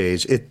 5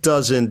 days, it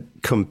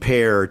doesn't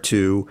compare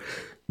to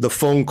the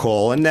phone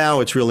call. And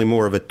now it's really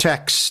more of a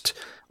text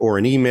or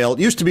an email. It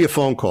used to be a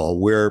phone call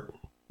where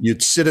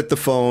you'd sit at the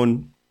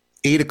phone,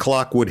 8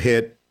 o'clock would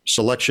hit,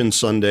 Selection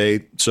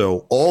Sunday.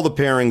 So all the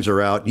pairings are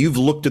out. You've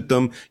looked at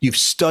them. You've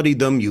studied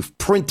them. You've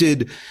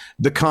printed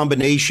the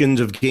combinations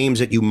of games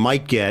that you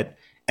might get.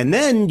 And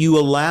then you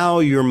allow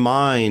your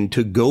mind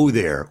to go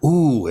there.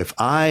 Ooh, if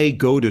I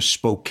go to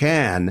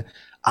Spokane,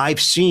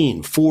 I've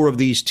seen 4 of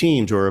these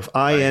teams. Or if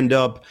I end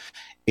up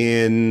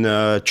in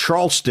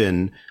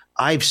Charleston,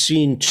 I've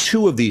seen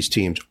 2 of these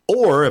teams.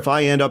 Or if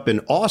I end up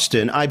in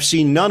Austin, I've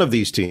seen none of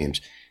these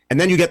teams. And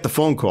then you get the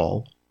phone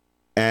call,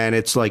 and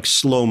it's like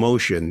slow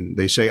motion.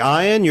 They say,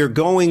 Ian, you're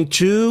going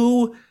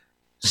to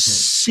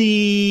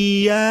Seattle.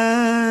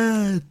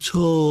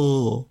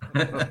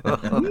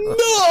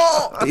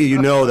 No!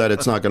 You know that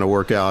it's not going to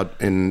work out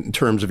in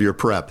terms of your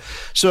prep.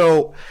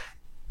 So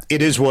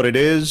it is what it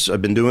is.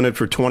 I've been doing it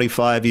for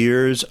 25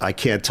 years. I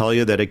can't tell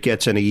you that it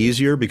gets any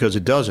easier because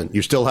it doesn't.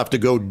 You still have to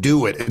go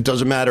do it. It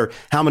doesn't matter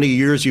how many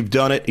years you've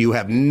done it. You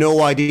have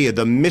no idea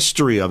the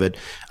mystery of it.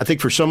 I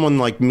think for someone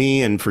like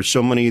me and for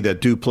so many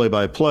that do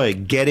play-by-play,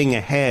 getting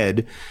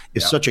ahead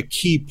is such a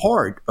key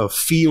part of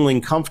feeling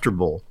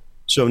comfortable.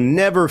 So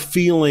never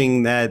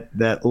feeling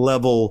that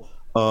level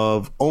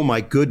of, oh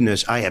my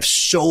goodness, I have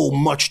so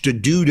much to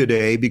do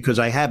today because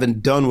I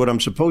haven't done what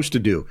I'm supposed to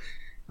do.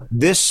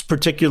 This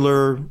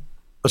particular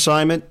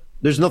assignment,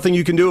 there's nothing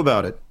you can do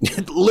about it.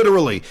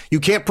 Literally, you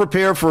can't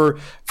prepare for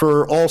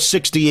all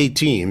 68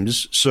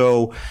 teams.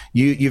 So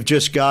you've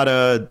just got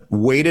to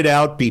wait it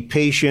out, be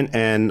patient.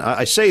 And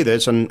I say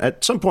this, and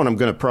at some point I'm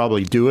going to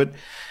probably do it.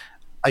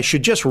 I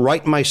should just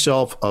write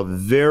myself a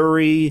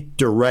very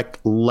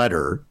direct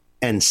letter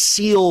and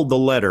seal the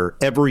letter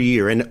every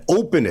year and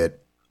open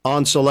it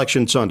on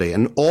Selection Sunday.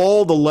 And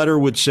all the letter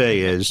would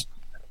say is,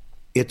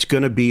 it's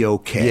going to be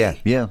okay.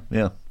 Yeah.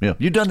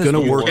 You've done this. It's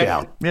going to work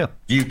out. Yeah.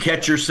 Do you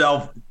catch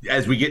yourself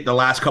as we get the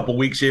last couple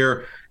weeks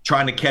here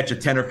trying to catch a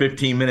 10 or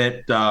 15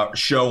 minute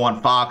show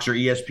on Fox or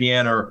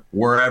ESPN or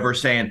wherever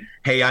saying,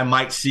 hey, I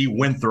might see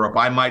Winthrop.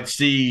 I might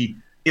see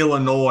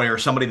Illinois or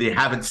somebody they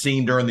haven't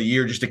seen during the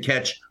year just to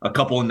catch a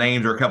couple of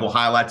names or a couple of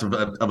highlights of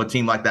a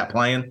team like that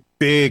playing?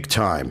 Big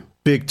time.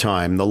 I'd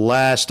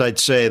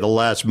say the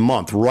last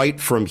month, right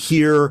from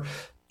here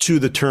to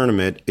the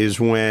tournament, is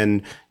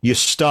when you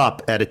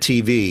stop at a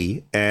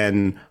TV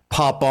and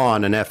pop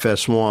on an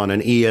FS1,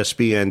 an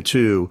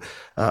ESPN2,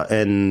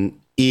 an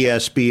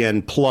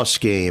ESPN Plus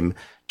game,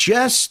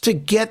 just to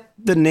get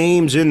the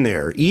names in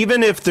there.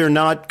 Even if they're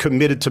not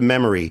committed to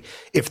memory,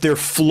 if they're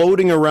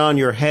floating around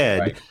your head,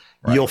 right.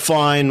 You'll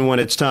find when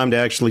it's time to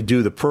actually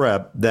do the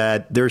prep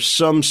that there's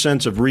some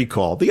sense of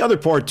recall. The other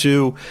part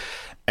too,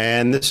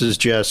 and this is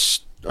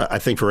just, I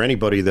think, for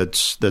anybody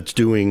that's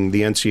doing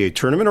the NCAA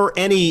tournament or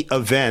any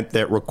event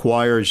that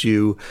requires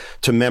you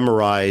to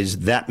memorize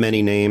that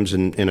many names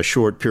in a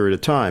short period of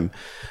time,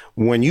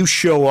 when you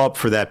show up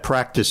for that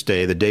practice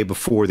day, the day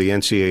before the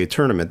NCAA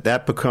tournament,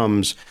 that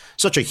becomes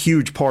such a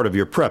huge part of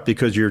your prep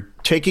because you're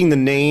taking the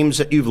names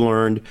that you've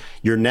learned,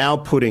 you're now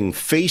putting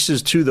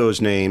faces to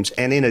those names,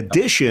 and in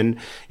addition,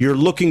 you're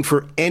looking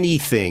for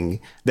anything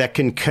that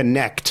can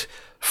connect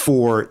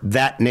for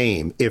that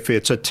name. If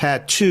it's a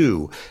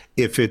tattoo,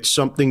 if it's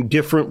something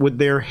different with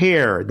their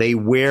hair, they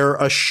wear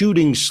a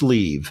shooting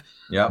sleeve.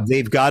 Yep.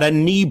 They've got a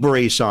knee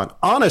brace on.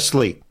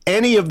 Honestly,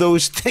 any of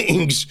those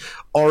things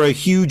are a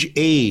huge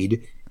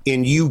aid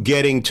in you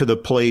getting to the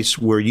place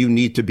where you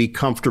need to be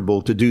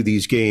comfortable to do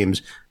these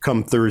games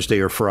come Thursday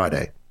or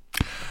Friday.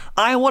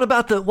 What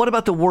about the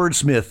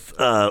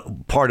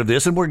wordsmith part of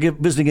this? And we're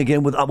visiting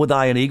again with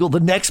Ian Eagle, the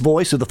next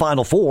voice of the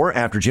Final Four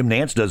after Jim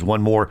Nantz does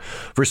one more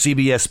for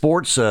CBS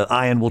Sports.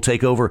 Ian will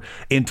take over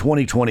in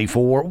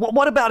 2024.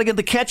 What about, again,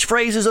 the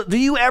catchphrases? Do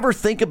you ever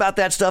think about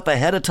that stuff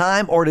ahead of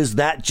time, or does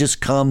that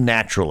just come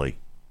naturally?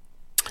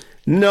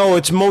 No,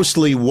 it's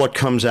mostly what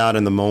comes out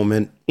in the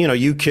moment. You know,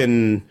 you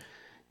can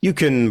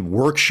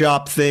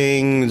workshop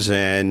things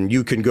and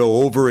you can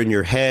go over in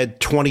your head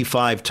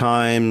 25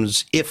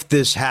 times. If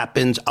this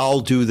happens,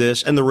 I'll do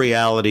this. And the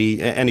reality,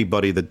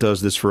 anybody that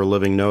does this for a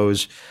living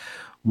knows,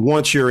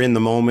 once you're in the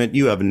moment,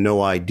 you have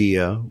no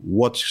idea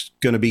what's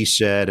going to be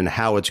said and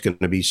how it's going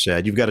to be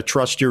said. You've got to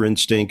trust your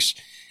instincts.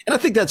 And I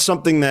think that's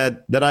something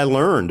that I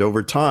learned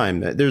over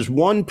time. There's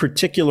one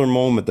particular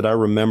moment that I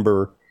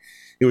remember.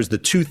 It was the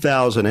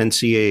 2000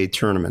 NCAA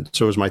tournament.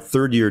 So it was my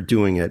third year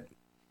doing it.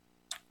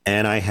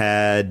 And I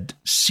had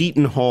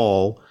Seton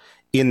Hall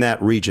in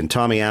that region.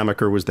 Tommy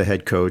Amaker was the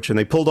head coach, and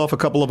they pulled off a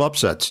couple of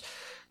upsets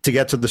to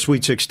get to the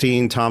Sweet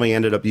 16. Tommy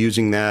ended up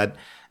using that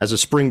as a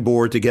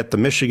springboard to get the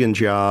Michigan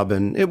job,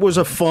 and it was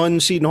a fun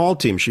Seton Hall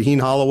team. Shaheen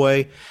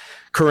Holloway,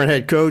 current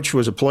head coach,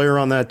 was a player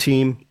on that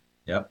team.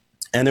 Yep.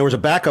 And there was a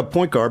backup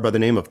point guard by the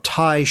name of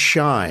Ty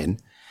Shine.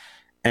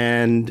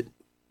 And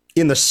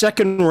in the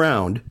second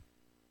round,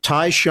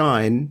 Ty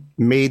Shine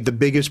made the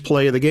biggest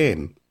play of the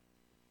game.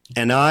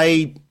 And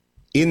I,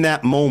 in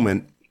that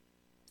moment,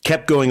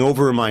 kept going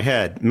over in my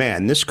head,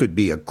 man, this could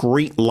be a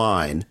great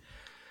line.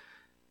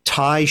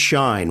 Ty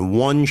Shine,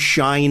 one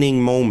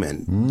shining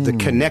moment. The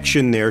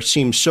connection there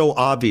seemed so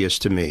obvious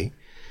to me.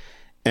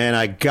 And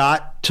I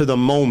got to the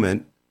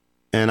moment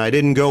and I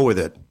didn't go with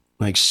it.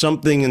 Like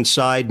something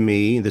inside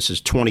me, this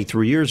is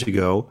 23 years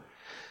ago,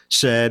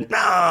 said,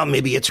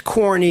 maybe it's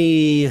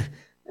corny.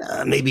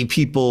 Maybe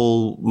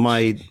people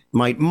might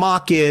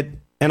mock it.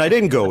 And I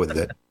didn't go with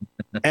it.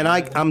 And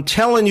I'm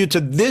telling you, to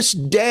this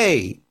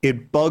day,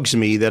 it bugs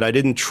me that I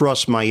didn't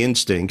trust my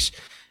instincts.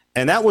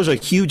 And that was a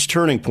huge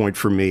turning point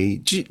for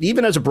me,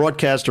 even as a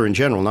broadcaster in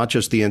general, not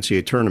just the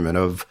NCAA tournament,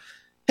 of,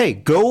 hey,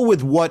 go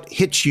with what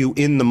hits you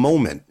in the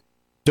moment.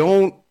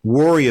 Don't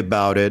worry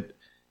about it.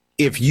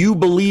 If you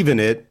believe in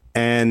it,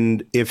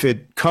 and if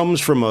it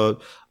comes from a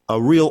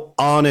real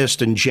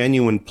honest and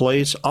genuine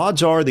place,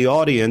 odds are the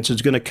audience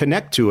is going to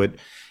connect to it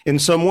in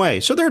some way.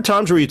 So there are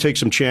times where you take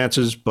some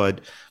chances,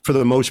 but for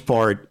the most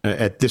part,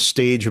 at this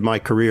stage of my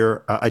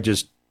career, I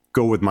just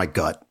go with my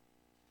gut.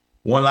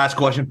 One last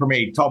question for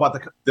me. Talk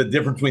about the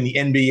difference between the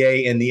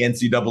NBA and the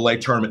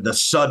NCAA tournament, the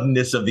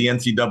suddenness of the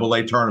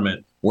NCAA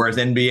tournament, whereas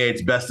NBA,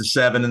 it's best of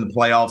 7 in the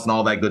playoffs and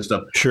all that good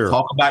stuff. Sure.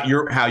 Talk about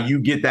how you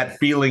get that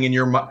feeling in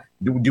your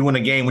doing a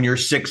game when you're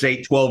 6,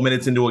 8, 12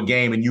 minutes into a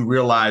game and you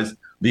realize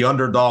the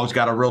underdog's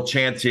got a real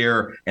chance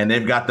here and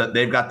they've got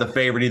the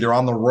favorite either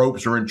on the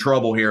ropes or in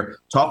trouble here.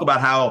 Talk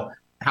about how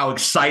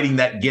exciting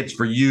that gets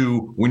for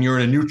you when you're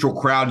in a neutral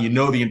crowd. You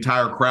know the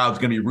entire crowd's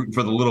going to be rooting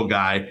for the little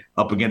guy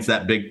up against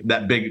that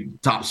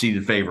big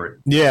top-seeded favorite.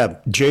 Yeah,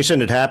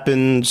 Jason, it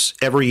happens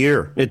every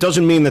year. It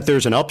doesn't mean that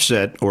there's an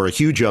upset or a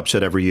huge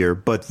upset every year,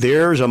 but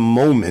there's a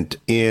moment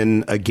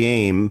in a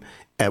game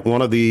at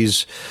one of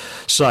these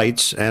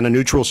sites, and a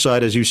neutral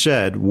site, as you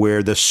said,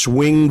 where the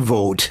swing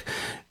vote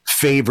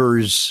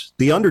favors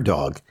the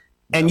underdog.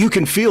 And you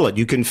can feel it.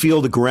 You can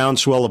feel the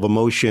groundswell of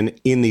emotion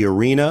in the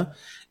arena.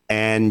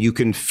 And you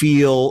can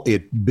feel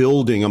it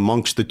building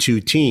amongst the two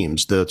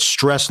teams, the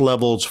stress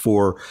levels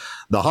for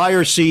the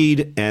higher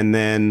seed, and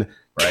then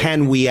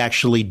can we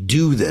actually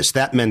do this?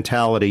 That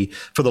mentality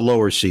for the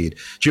lower seed.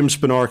 Jim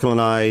Spanarkel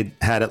and I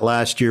had it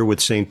last year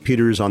with St.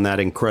 Peter's on that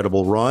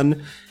incredible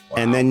run. Wow.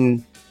 And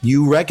then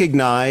you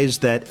recognize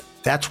that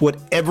That's what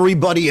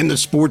everybody in the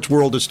sports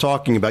world is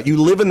talking about.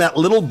 You live in that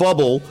little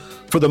bubble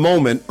for the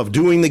moment of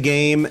doing the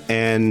game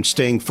and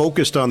staying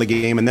focused on the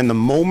game, and then the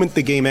moment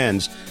the game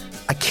ends,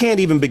 I can't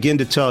even begin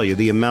to tell you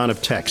the amount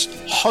of text,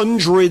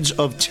 hundreds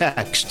of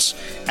texts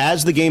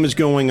as the game is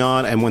going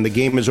on. And when the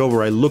game is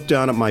over, I look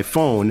down at my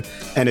phone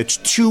and it's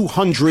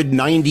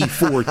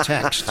 294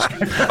 texts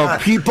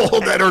of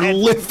people that are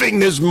living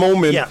this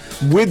moment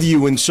with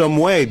you in some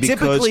way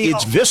because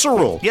it's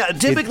visceral. Yeah,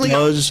 typically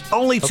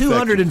only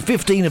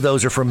 215 of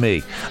those are from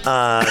me.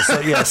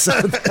 Yes,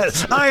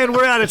 Ian,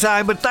 we're out of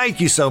time, but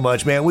thank you so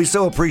much, man. We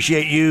so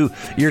appreciate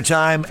your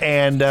time,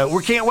 and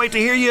we can't wait to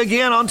hear you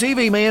again on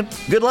TV, man.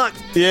 Good luck.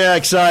 Yeah,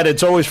 excited.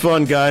 It's always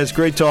fun, guys.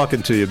 Great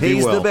talking to you. Be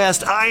He's well. the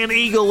best. Ian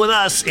Eagle with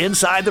us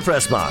inside the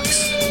press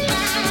box.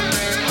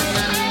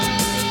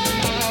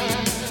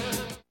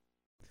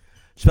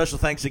 Special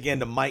thanks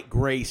again to Mike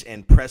Grace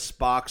and Press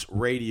Box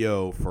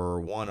Radio for,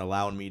 one,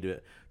 allowing me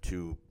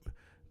to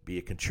be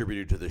a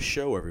contributor to the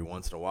show every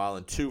once in a while,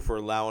 and two, for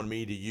allowing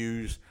me to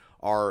use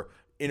our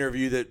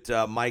interview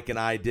that Mike and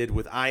I did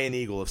with Ian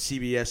Eagle of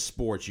CBS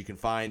Sports. You can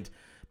find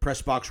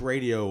Pressbox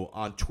Radio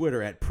on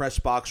Twitter at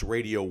Pressbox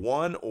Radio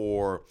 1,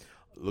 or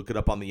look it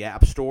up on the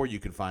App Store. You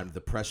can find the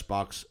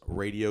Pressbox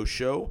Radio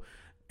Show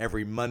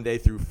every Monday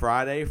through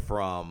Friday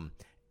from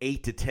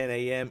 8 to 10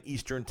 a.m.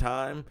 Eastern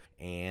Time,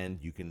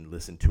 and you can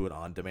listen to it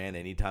on demand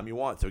anytime you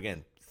want. So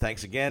again,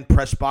 thanks again,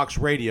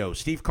 Pressbox Radio.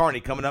 Steve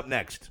Carney coming up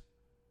next.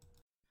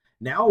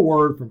 Now a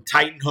word from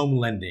Titan Home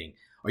Lending.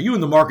 Are you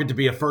in the market to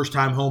be a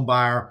first-time home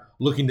buyer,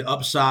 looking to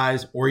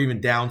upsize or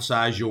even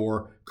downsize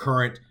your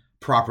current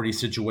property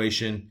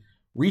situation?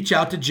 Reach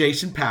out to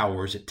Jason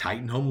Powers at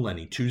Titan Home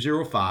Lending,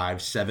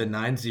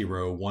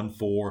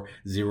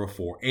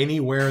 205-790-1404,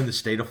 anywhere in the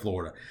state of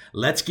Florida.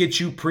 Let's get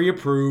you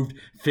pre-approved,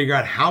 figure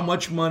out how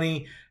much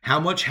money, how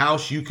much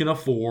house you can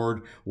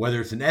afford,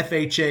 whether it's an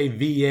FHA,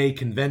 VA,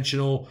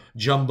 conventional,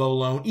 jumbo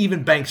loan,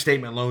 even bank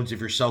statement loans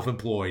if you're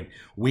self-employed.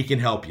 We can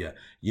help you.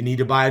 You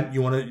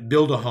want to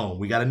build a home.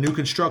 We got a new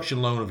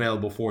construction loan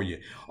available for you.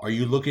 Are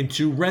you looking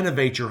to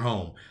renovate your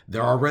home?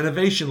 There are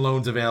renovation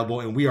loans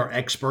available, and we are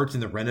experts in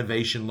the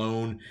renovation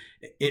loan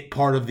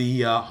part of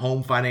the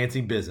home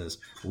financing business.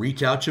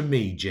 Reach out to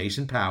me,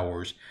 Jason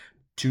Powers,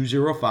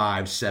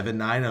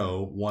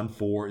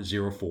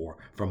 205-790-1404.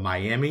 From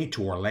Miami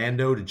to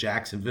Orlando to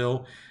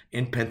Jacksonville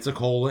and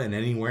Pensacola and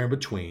anywhere in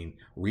between,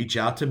 reach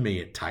out to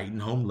me at Titan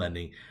Home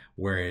Lending,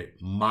 where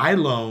my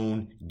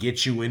loan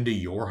gets you into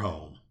your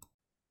home.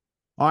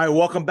 All right,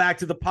 welcome back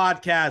to the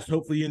podcast.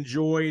 Hopefully you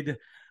enjoyed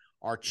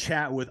our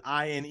chat with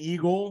Ian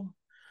Eagle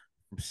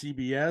from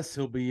CBS.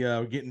 He'll be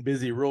getting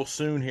busy real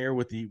soon here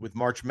with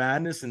March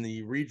Madness and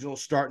the regional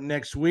starting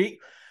next week.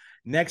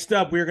 Next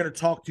up, we're going to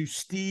talk to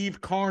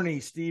Steve Carney.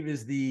 Steve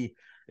is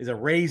a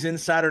Rays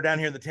insider down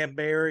here in the Tampa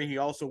Bay area. He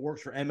also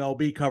works for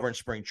MLB covering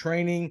spring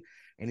training,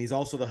 and he's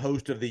also the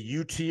host of the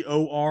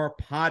UTOR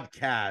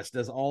podcast.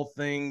 Does all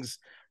things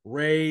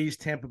Rays,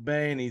 Tampa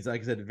Bay, and he's,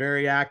 like I said,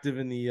 very active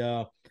in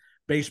the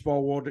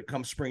baseball world that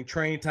comes spring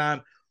training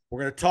time.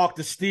 We're going to talk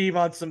to Steve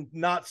on some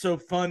not so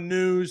fun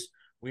news.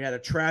 We had a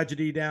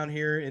tragedy down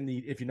here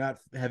if you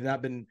have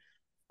not been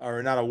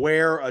or not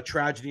aware, a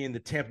tragedy in the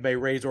Tampa Bay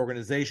Rays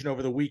organization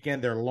over the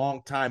weekend. Their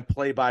longtime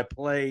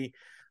play-by-play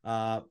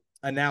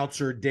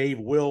announcer, Dave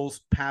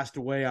Wills, passed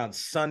away on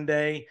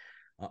Sunday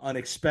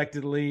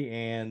unexpectedly,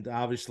 and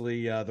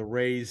obviously the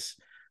Rays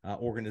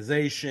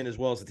organization, as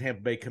well as the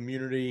Tampa Bay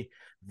community,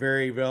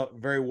 very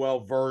well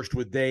versed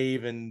with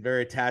Dave and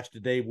very attached to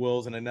Dave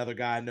Wills. And another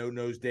guy I know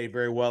knows Dave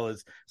very well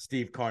is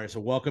Steve Carney. So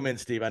welcome in,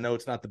 Steve. I know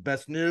it's not the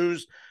best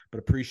news, but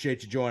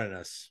appreciate you joining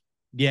us.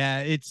 Yeah,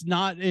 it's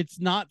not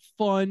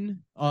fun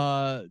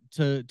to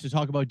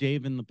talk about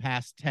Dave in the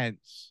past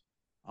tense,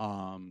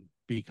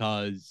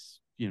 because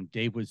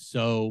Dave was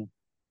so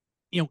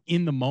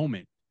in the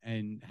moment,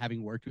 and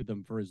having worked with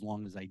him for as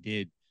long as I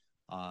did,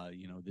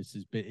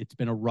 it's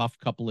been a rough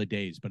couple of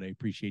days, but I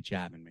appreciate you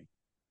having me.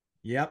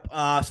 Yep.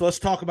 So let's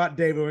talk about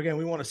Dave. Again,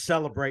 we want to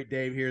celebrate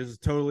Dave here. This is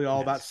totally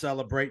all about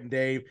celebrating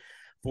Dave.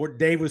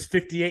 Dave was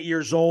 58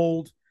 years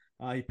old.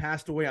 He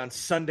passed away on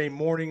Sunday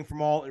morning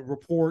from all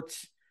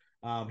reports.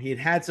 He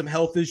had some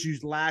health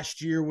issues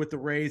last year with the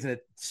Rays and had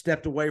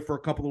stepped away for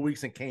a couple of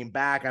weeks and came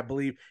back, I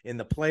believe, in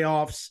the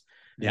playoffs.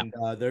 Yeah. And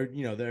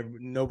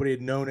nobody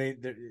had known it.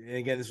 And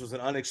again, this was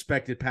an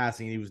unexpected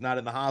passing. He was not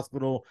in the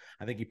hospital.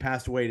 I think he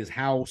passed away at his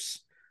house.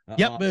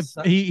 But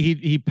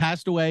he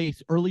passed away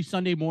early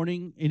Sunday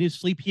morning in his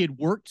sleep. He had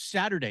worked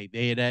Saturday.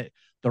 The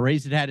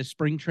Rays had a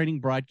spring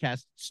training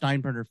broadcast at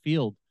Steinbrenner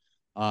Field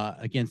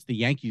against the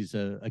Yankees,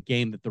 a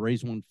game that the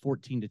Rays won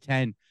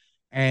 14-10,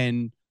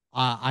 and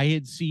I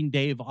had seen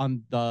Dave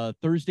on the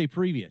Thursday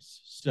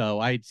previous, so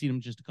I had seen him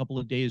just a couple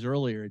of days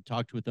earlier and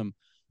talked with him,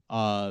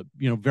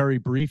 very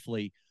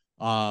briefly.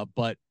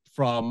 But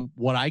from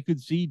what I could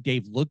see,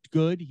 Dave looked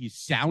good. He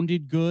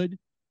sounded good.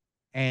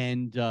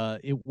 And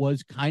it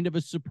was kind of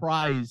a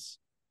surprise,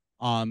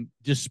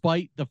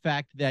 despite the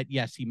fact that,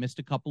 yes, he missed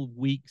a couple of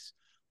weeks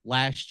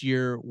last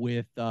year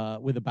with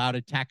a bout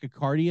of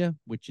tachycardia,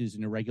 which is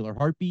an irregular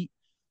heartbeat.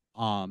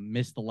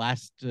 missed the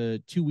last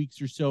 2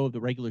 weeks or so of the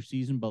regular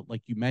season, but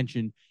like you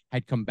mentioned,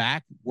 had come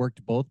back,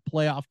 worked both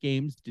playoff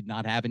games, did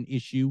not have an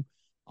issue.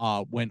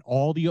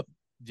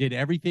 Did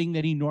everything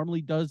that he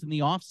normally does in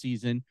the off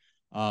season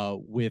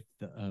with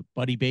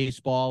buddy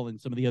baseball and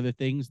some of the other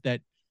things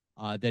that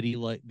he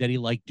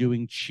liked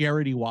doing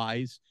charity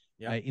wise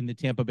in the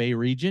Tampa Bay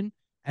region,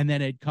 and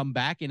then had come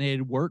back and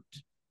had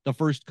worked the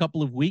first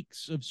couple of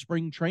weeks of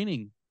spring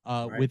training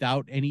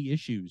without any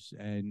issues.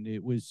 And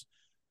it was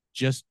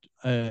just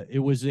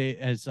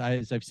as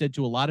I've said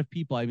to a lot of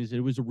people, it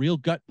was a real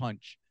gut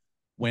punch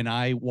when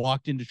I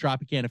walked into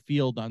Tropicana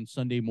Field on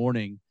Sunday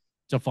morning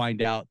to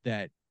find out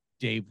that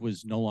Dave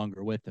was no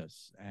longer with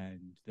us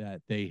and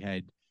that they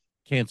had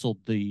canceled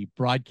the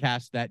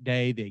broadcast that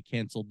day. They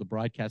canceled the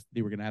broadcast that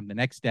they were going to have the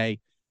next day.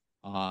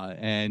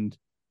 And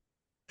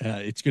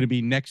it's going to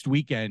be next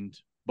weekend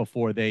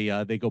before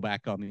they go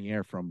back on the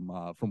air from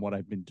what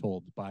I've been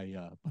told by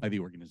the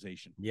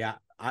organization. Yeah.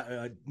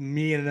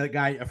 Me and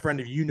a friend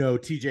of,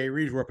 TJ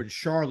Reeves, were up in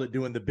Charlotte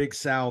doing the Big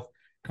South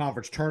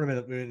Conference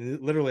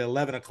tournament, literally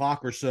 11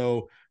 o'clock or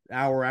so,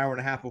 hour and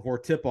a half before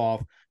tip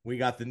off. We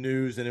got the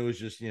news, and it was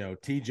just,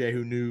 TJ,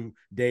 who knew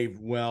Dave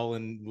well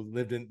and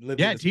lived in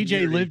TJ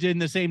community. lived in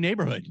the same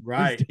neighborhood.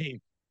 Right.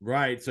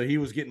 Right. So he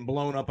was getting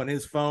blown up on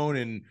his phone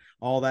and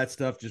all that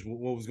stuff, just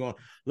what was going on.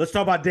 Let's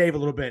talk about Dave a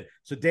little bit.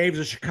 So Dave's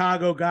a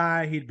Chicago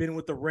guy. He'd been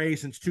with the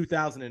Rays since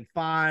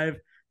 2005.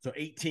 So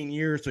 18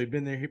 years. So he'd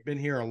been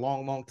here a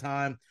long, long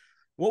time.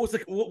 What's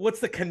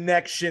the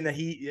connection that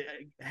he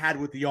had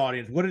with the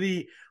audience?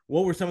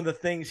 What were some of the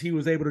things he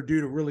was able to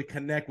do to really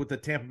connect with the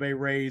Tampa Bay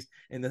Rays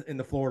in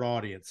the Florida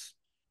audience?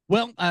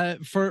 Well,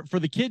 for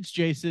the kids,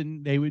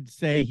 Jason, they would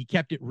say he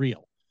kept it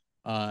real.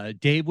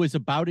 Dave was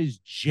about as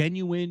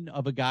genuine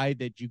of a guy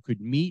that you could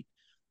meet.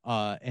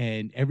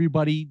 And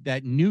everybody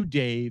that knew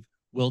Dave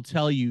will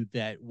tell you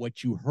that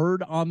what you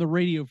heard on the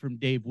radio from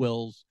Dave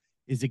Wills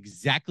is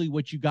exactly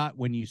what you got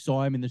when you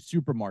saw him in the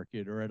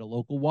supermarket or at a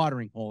local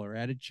watering hole or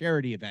at a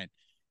charity event.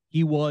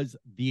 He was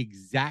the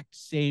exact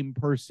same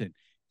person.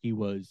 He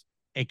was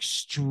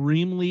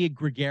extremely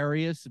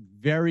gregarious,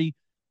 he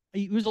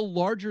was a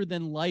larger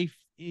than life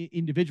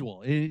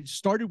individual. It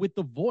started with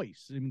the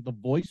voice. I mean, the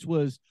voice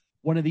was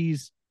one of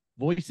these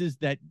voices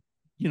that,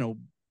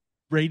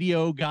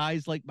 radio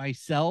guys like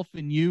myself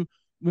and you,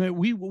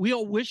 we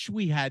all wish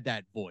we had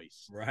that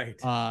voice. Right.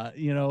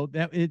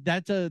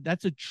 That's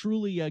a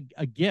truly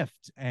a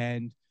gift.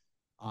 And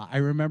I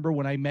remember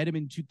when I met him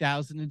in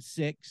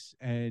 2006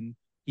 and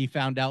he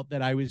found out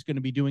that I was going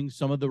to be doing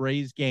some of the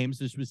Rays games.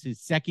 This was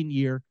his second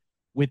year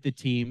with the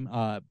team,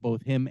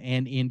 both him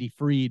and Andy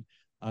Freed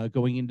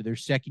going into their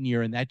second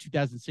year. And that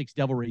 2006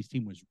 Devil Rays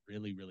team was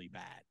really, really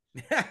bad.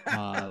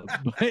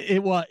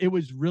 But it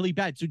was really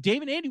bad. So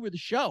Dave and Andy were the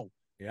show.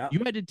 Yeah.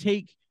 You had to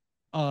take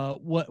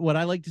what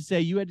I like to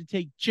say, you had to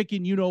take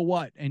chicken,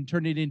 and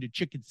turn it into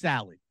chicken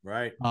salad.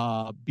 Right.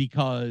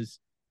 Because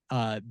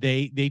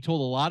they told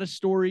a lot of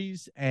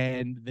stories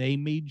and they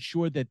made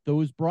sure that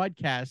those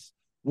broadcasts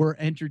were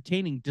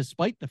entertaining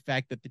despite the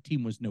fact that the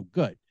team was no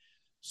good.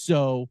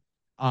 So,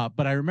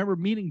 but I remember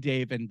meeting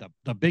Dave and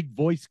the big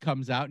voice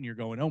comes out and you're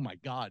going, oh my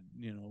God,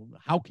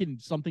 how can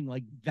something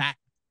like that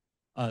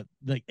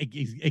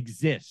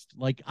exist?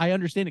 Like, I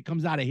understand it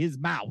comes out of his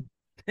mouth,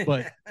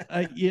 but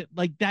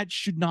that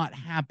should not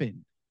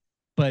happen.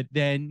 But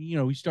then,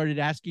 we started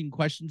asking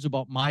questions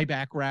about my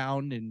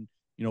background and,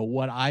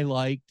 what I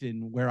liked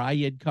and where I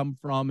had come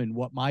from and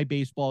what my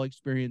baseball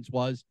experience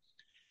was.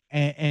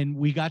 And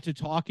we got to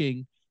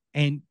talking,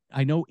 and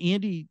I know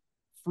Andy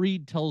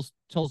Freed tells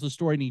the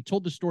story, and he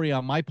told the story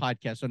on my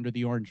podcast, Under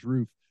the Orange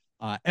Roof,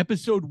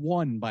 episode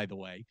 1, by the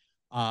way.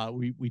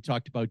 We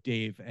talked about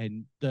Dave,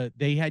 and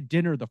they had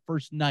dinner the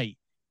first night,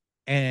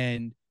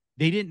 and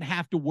they didn't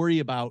have to worry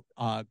about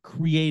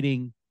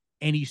creating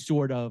any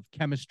sort of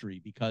chemistry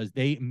because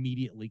they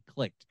immediately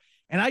clicked.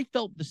 And I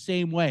felt the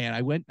same way. And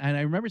I went, and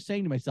I remember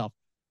saying to myself,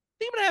 I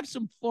think I'm going to have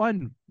some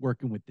fun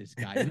working with this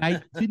guy. And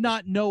I did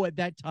not know at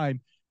that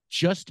time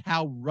just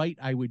how right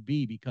I would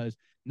be, because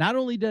not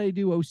only did I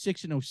do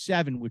 06 and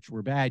 07, which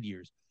were bad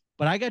years,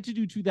 but I got to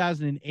do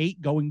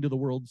 2008 going to the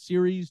World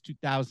Series,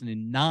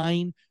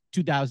 2009,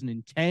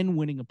 2010,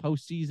 winning a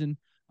postseason,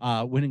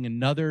 winning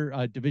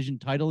another division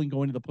title and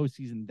going to the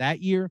postseason that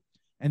year.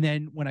 And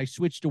then when I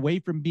switched away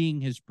from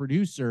being his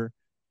producer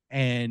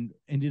and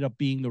ended up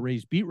being the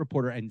Rays beat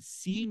reporter and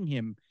seeing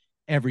him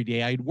every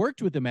day, I had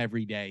worked with him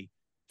every day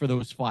for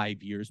those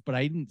 5 years, but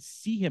I didn't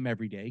see him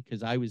every day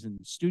because I was in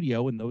the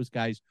studio and those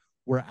guys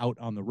were out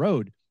on the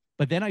road.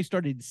 But then I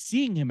started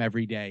seeing him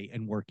every day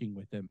and working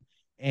with him,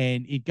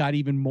 and it got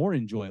even more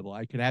enjoyable.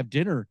 I could have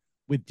dinner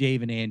with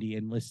Dave and Andy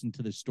and listen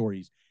to the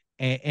stories.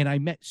 And I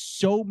met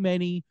so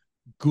many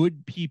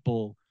good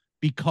people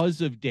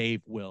because of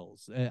Dave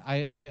Wills.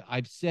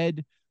 I've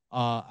said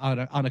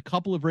on a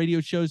couple of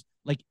radio shows,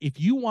 like, if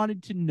you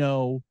wanted to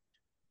know,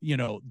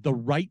 the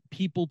right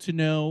people to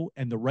know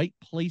and the right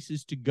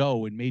places to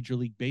go in Major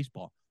League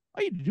Baseball,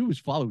 all you had to do was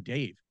follow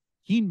Dave.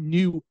 He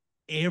knew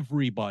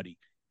everybody,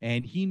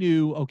 and he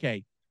knew,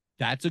 okay,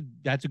 that's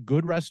a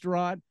good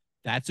restaurant.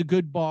 That's a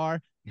good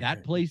bar.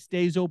 That place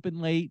stays open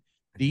late.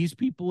 These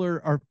people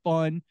are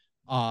fun.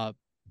 I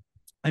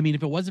mean,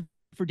 if it wasn't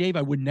for Dave,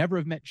 I would never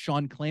have met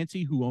Sean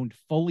Clancy, who owned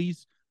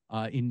Foley's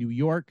in New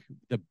York,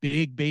 the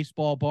big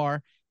baseball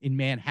bar in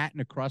Manhattan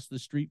across the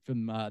street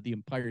from the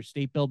Empire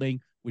State Building,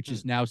 which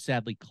is now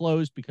sadly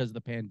closed because of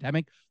the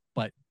pandemic.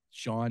 But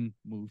Sean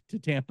moved to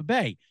Tampa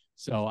Bay.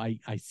 So I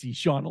see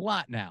Sean a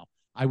lot now.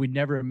 I would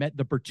never have met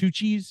the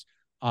Bertucci's,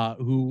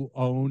 who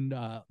owned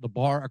the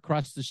bar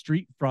across the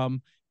street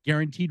from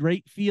Guaranteed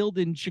Rate Field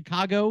in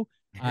Chicago,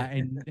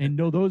 and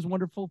know those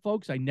wonderful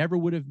folks. I never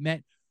would have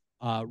met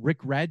Rick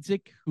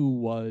Radzik, who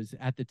was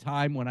at the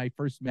time when I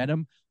first met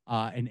him,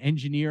 an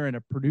engineer and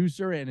a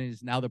producer, and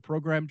is now the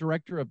program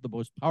director of the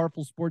most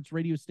powerful sports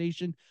radio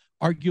station,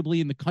 arguably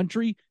in the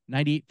country,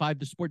 98.5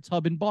 The Sports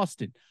Hub in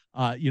Boston.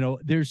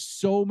 There's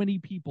so many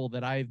people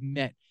that I've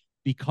met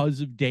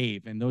because of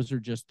Dave, and those are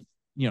just,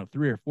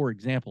 3 or 4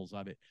 examples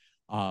of it.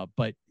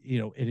 But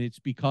and it's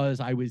because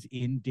I was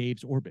in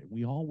Dave's orbit.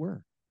 We all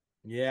were.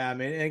 Yeah, I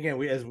mean, again,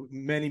 we, as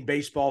many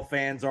baseball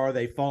fans are,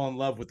 they fall in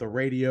love with the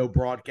radio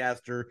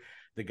broadcaster.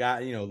 The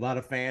guy, a lot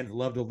of fans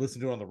love to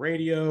listen to it on the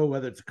radio,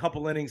 whether it's a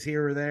couple innings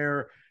here or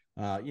there.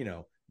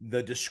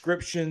 The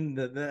description,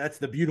 that's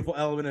the beautiful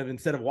element of,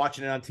 instead of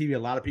watching it on TV, a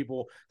lot of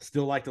people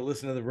still like to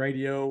listen to the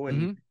radio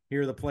and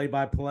hear the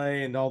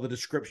play-by-play and all the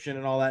description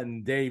and all that.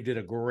 And Dave did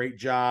a great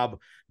job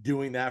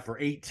doing that for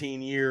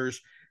 18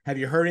 years. Have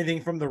you heard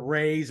anything from the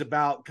Rays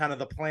about kind of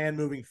the plan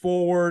moving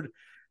forward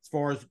as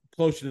far as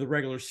closer to the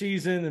regular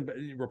season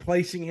and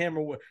replacing him,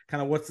 or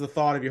what's the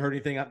thought? Have you heard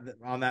anything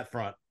on that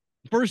front?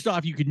 First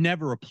off, you could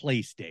never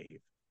replace Dave.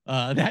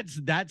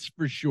 That's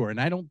for sure. And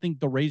I don't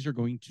think the Rays are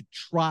going to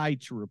try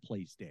to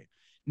replace Dave.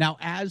 Now,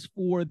 as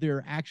for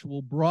their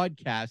actual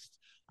broadcasts,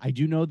 I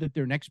do know that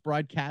their next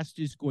broadcast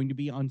is going to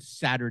be on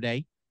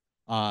Saturday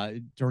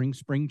during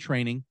spring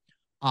training.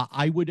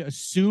 I would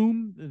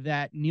assume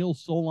that Neil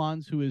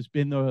Solondz, who has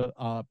been the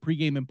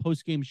pregame and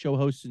postgame show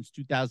host since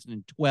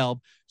 2012,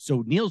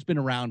 so Neil's been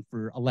around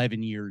for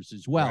 11 years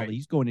as well. Right.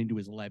 He's going into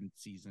his 11th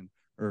season,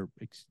 or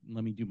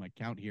let me do my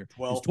count here.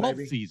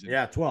 12th season.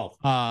 Yeah,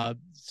 12.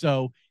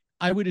 So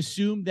I would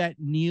assume that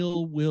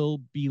Neil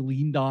will be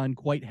leaned on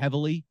quite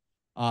heavily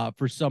to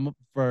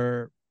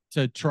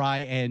try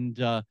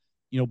and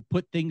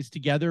put things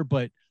together.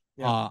 But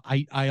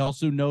I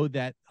also know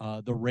that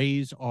the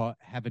Rays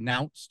have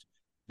announced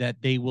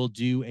that they will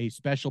do a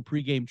special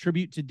pregame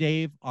tribute to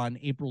Dave on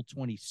April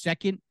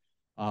 22nd,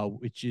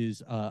 which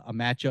is a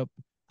matchup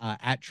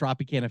at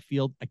Tropicana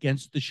Field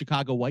against the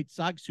Chicago White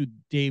Sox, who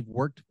Dave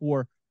worked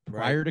for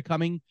prior to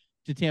coming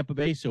to Tampa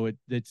Bay. So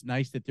it's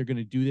nice that they're going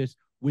to do this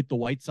with the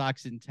White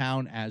Sox in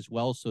town as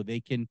well, so they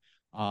can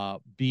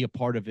be a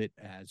part of it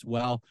as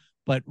well.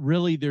 But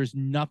really, there's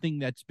nothing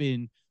that's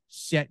been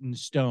set in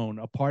stone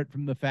apart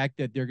from the fact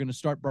that they're going to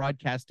start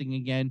broadcasting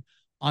again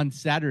on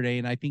Saturday,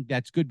 and I think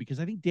that's good because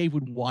I think Dave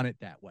would want it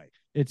that way.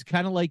 It's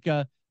kind of like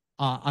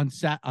on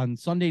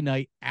Sunday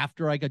night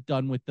after I got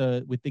done with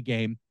the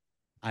game,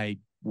 I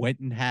went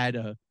and had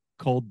a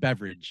cold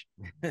beverage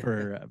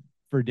for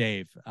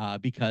Dave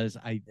because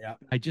I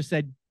just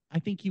said I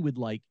think he would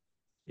like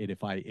it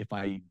if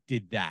I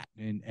did that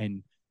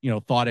and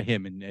thought of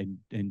him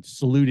and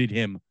saluted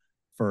him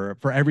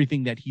for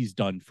everything that he's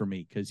done for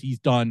me, because he's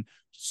done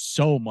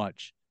so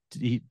much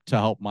to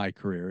help my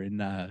career,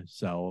 and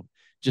so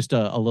just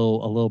a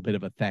little bit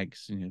of a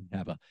thanks, and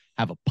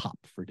have a pop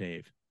for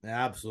Dave.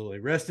 Absolutely.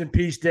 Rest in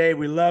peace, Dave.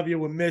 We love you.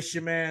 We miss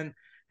you, man.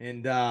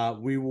 And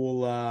we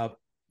will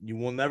you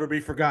will never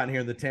be forgotten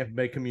here in the Tampa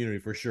Bay community,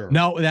 for sure.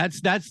 No,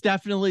 that's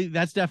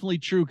definitely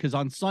true, because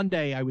on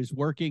Sunday I was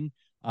working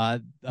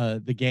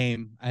the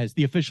game as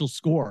the official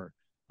scorer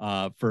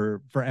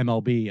for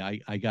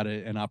MLB. I got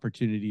an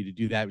opportunity to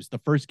do that. It was the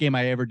first game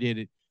I ever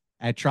did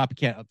at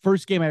Tropicana,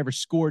 first game I ever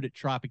scored at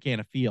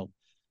Tropicana Field.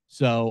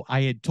 So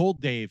I had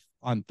told Dave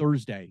on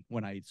Thursday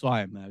when I saw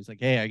him, I was like,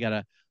 hey, I got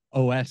a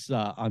OS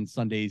on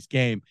Sunday's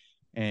game.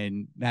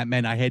 And that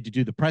meant I had to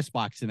do the press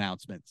box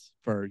announcements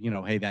for,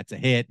 hey, that's a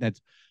hit.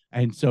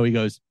 And so he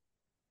goes,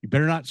 you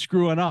better not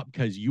screwing up,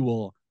 because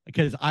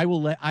how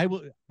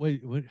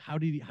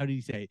did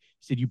he say? He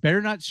said, you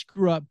better not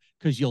screw up,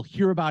 because you'll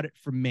hear about it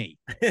from me.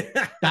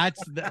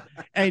 That's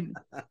and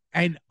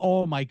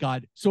oh my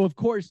God. So of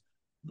course,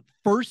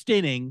 first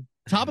inning,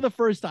 top of the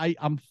first,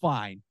 I'm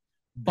fine.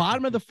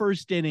 Bottom of the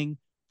first inning,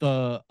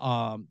 the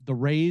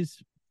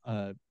Rays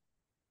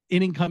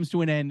inning comes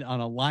to an end on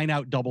a line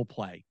out double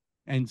play.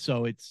 And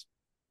so it's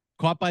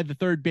caught by the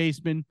third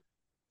baseman,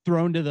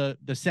 thrown to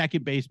the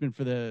second baseman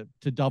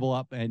to double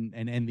up and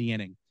end the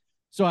inning.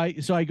 So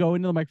I go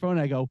into the microphone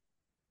and I go,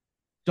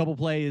 double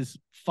play is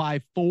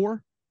 5-4.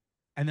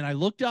 And then I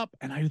looked up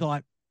and I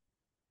thought,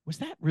 was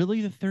that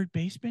really the third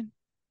baseman?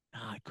 No,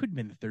 it couldn't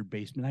have been the third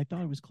baseman. I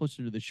thought it was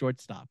closer to the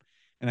shortstop.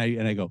 And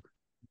I go,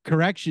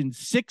 correction,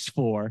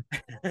 6-4.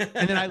 And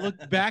then I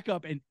look back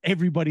up and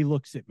everybody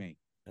looks at me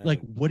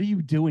like, what are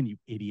you doing, you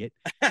idiot?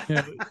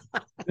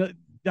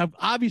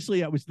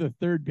 Obviously, I was the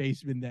third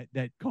baseman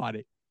that caught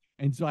it.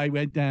 And so I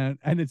went down,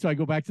 and then so I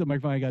go back to the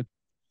microphone. I go,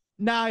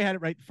 No, I had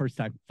it right the first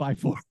time.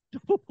 5-4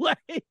 double play.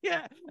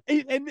 Yeah.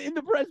 And in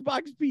the press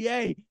box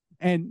PA.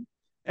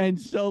 And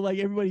so like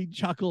everybody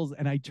chuckles.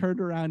 And I turned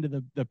around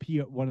to the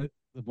PR, one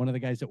of the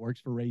guys that works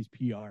for Ray's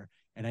PR.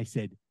 And I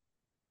said,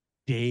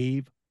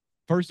 Dave,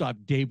 first off,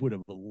 Dave would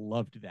have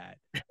loved that.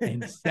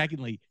 And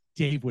secondly,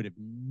 Dave would have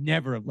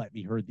never have let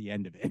me heard the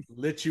end of it.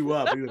 Lit you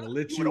up. He would have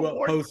lit you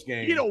up post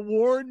game. He'd have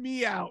warned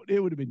me out. It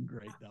would have been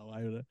great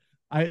though.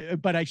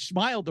 But I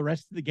smiled the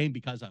rest of the game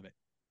because of it.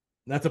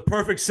 That's a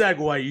perfect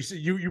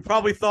segue. You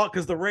probably thought,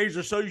 because the Rays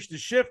are so used to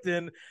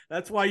shifting,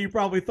 that's why you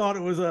probably thought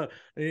it was a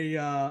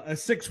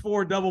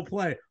 6-4 double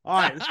play.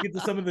 All right, let's get to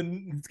some of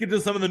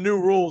the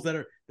new rules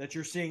that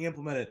you're seeing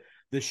implemented.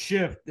 The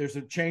shift, there's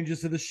some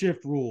changes to the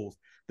shift rules.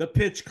 The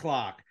pitch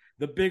clock,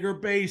 the bigger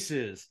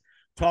bases.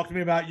 Talk to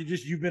me about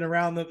you've been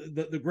around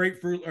the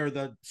grapefruit or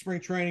the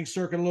spring training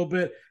circuit a little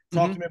bit.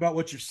 Talk to me about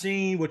what you've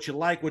seen, what you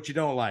like, what you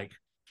don't like.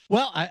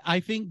 Well,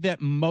 I think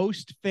that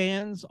most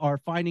fans are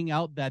finding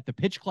out that the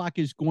pitch clock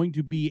is going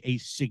to be a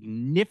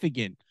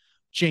significant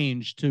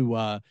change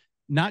to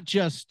not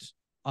just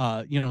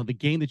the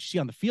game that you see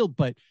on the field,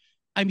 but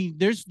I mean,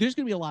 there's going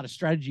to be a lot of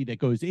strategy that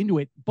goes into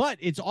it, but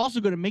it's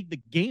also going to make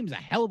the games a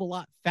hell of a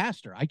lot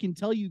faster. I can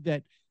tell you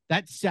that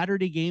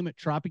Saturday game at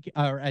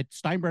at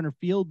Steinbrenner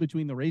Field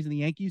between the Rays and the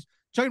Yankees,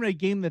 talking about a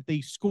game that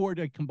they scored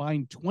a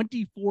combined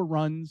 24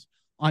 runs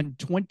on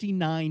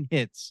 29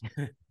 hits.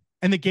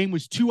 And the game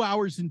was 2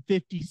 hours and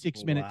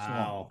 56 minutes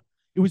long.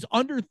 It was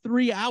under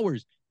 3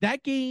 hours.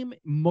 That game,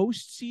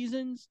 most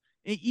seasons,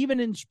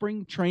 even in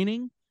spring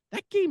training,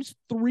 that game's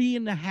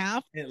 3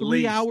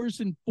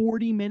 hours and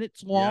 40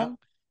 minutes long.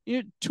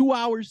 Yeah. 2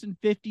 hours and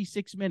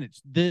 56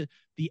 minutes. The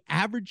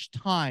average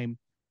time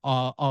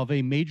of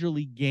a major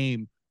league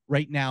game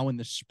right now in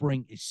the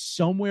spring is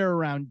somewhere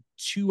around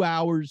 2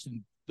 hours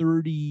and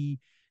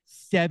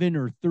 37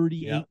 or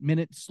 38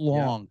 minutes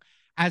long.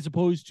 As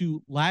opposed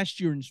to last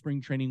year in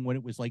spring training when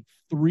it was like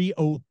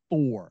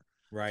 3:04.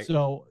 Right.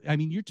 So, I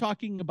mean, you're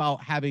talking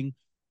about having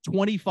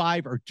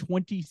 25 or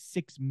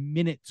 26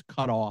 minutes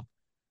cut off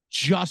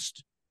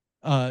just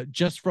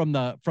from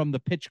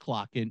the pitch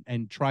clock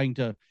and trying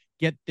to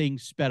get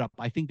things sped up.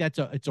 I think it's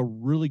a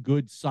really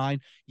good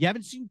sign. You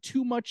haven't seen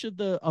too much of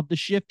the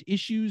shift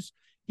issues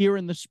here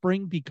in the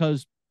spring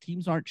because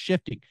teams aren't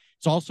shifting.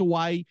 It's also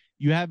why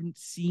you haven't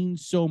seen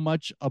so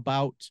much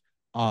about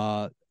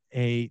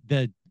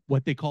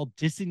what they call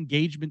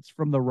disengagements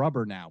from the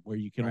rubber now, where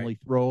you can only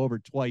throw over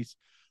twice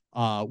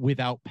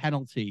without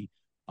penalty,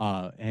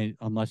 and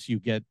unless you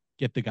get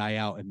the guy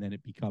out, and then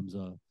it becomes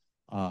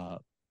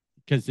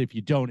because if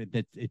you don't,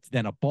 it's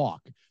then a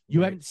balk.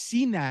 You haven't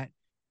seen that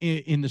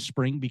in the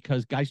spring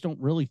because guys don't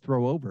really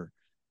throw over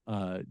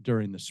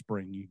during the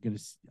spring.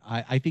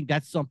 I think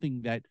that's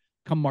something that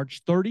come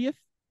March 30th,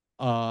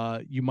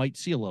 you might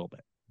see a little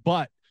bit.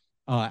 But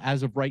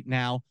as of right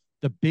now,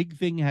 the big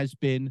thing has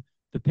been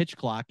the pitch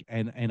clock.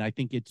 And I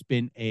think it's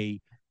been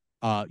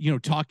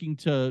talking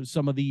to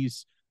some of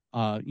these,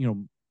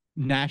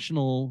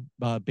 national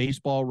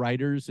baseball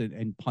writers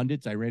and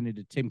pundits. I ran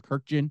into Tim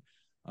Kirkjian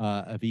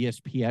of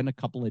ESPN a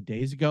couple of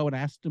days ago and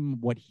asked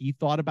him what he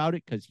thought about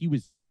it, because he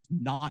was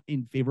not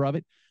in favor of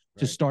it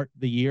to start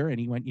the year. And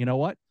he went, you know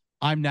what?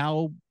 I'm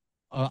now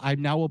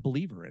a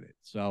believer in it.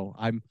 So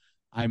I'm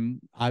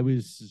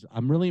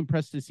really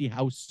impressed to see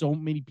how so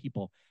many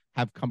people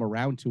have come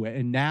around to it.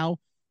 And now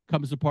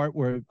comes the part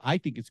where I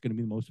think it's going to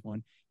be the most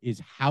fun, is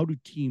how do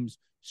teams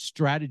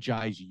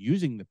strategize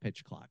using the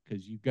pitch clock?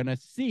 Because you're going to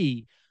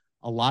see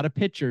a lot of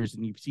pitchers,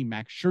 and you've seen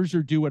Max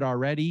Scherzer do it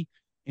already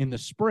in the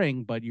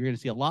spring, but you're going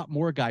to see a lot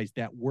more guys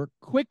that work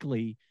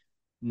quickly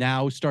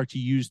now start to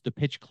use the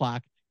pitch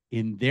clock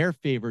in their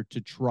favor to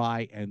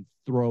try and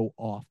throw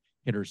off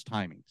hitters'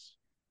 timings.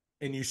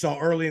 And you saw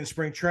early in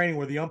spring training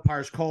where the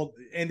umpires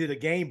ended a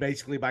game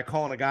basically by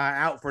calling a guy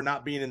out for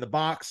not being in the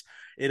box.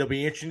 It'll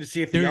be interesting to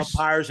see if the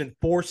umpires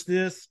enforce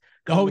this.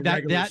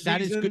 That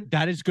is good.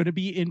 That is going to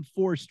be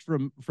enforced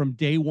from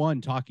day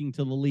one. Talking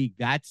to the league,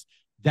 that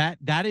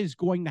is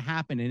going to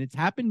happen, and it's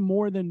happened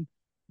more than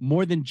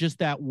just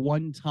that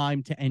one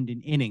time to end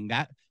an inning.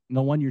 That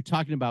the one you're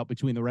talking about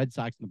between the Red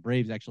Sox and the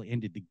Braves actually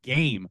ended the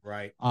game.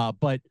 Right.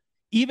 But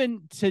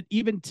even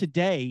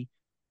today,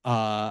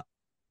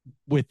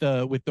 with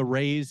the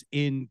Rays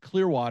in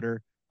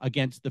Clearwater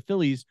against the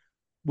Phillies,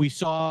 we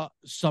saw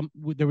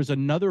there was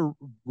another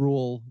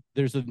rule.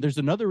 There's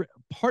another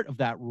part of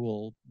that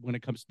rule when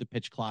it comes to the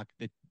pitch clock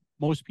that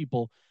most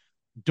people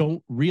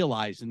don't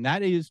realize. And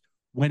that is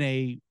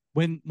when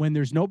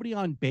there's nobody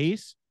on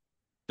base,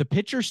 the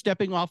pitcher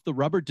stepping off the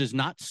rubber does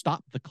not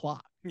stop the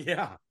clock.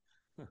 Yeah.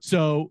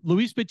 So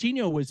Luis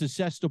Patino was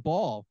assessed a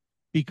ball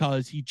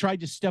because he tried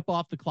to step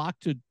off the clock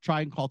to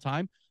try and call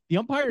time. The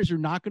umpires are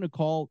not going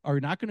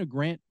to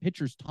grant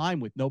pitchers time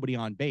with nobody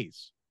on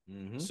base.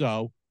 Mm-hmm.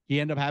 So he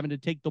ended up having to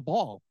take the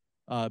ball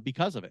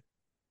because of it.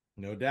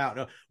 No doubt.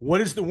 No. When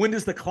does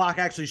the clock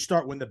actually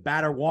start? When the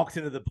batter walks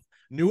into the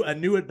new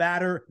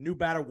batter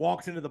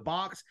walks into the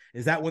box?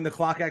 Is that when the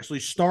clock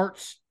actually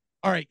starts?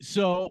 All right.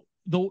 So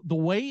the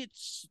way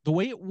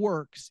it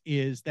works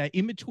is that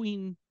in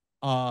between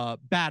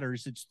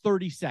batters, it's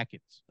 30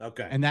 seconds.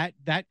 Okay. And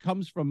that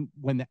comes from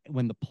when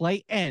the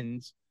play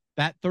ends,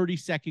 that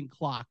 30-second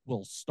clock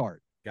will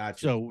start. Gotcha.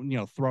 So,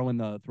 throwing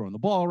the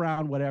ball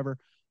around, whatever.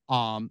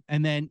 And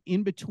then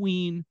in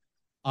between,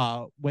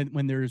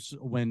 when there's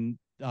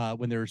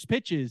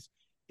pitches,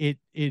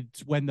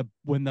 it's when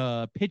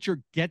the pitcher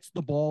gets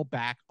the ball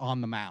back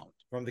on the mound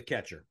From the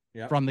catcher.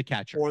 Yeah. From the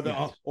catcher. Or the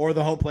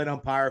home plate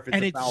umpire if it's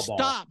a foul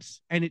ball.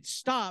 And it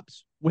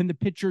stops when the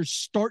pitcher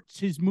starts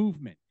his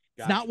movement.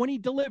 Gotcha. It's not when he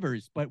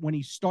delivers, but when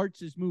he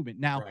starts his movement.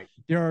 Now,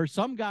 there are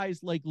some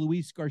guys like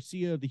Luis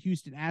Garcia of the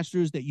Houston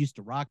Astros that used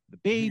to rock the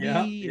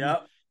baby.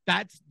 Yep.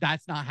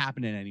 That's not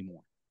happening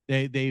anymore.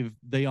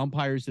 The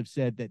umpires have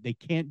said that they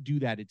can't do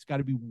that. It's got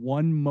to be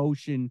one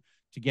motion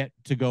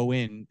to go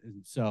in.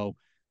 And so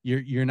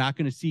you're not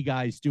going to see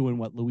guys doing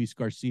what Luis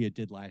Garcia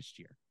did last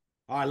year.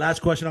 All right,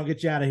 last question. I'll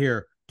get you out of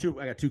here.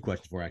 I got two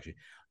questions for you, actually.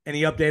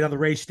 Any update on the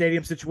Rays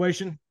Stadium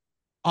situation?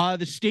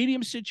 The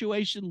stadium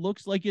situation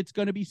looks like it's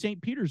going to be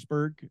St.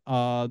 Petersburg.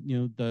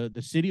 The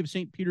city of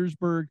St.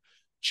 Petersburg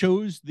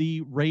chose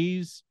the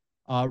Rays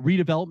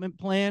redevelopment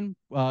plan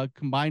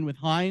combined with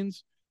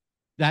Hines.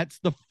 That's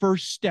the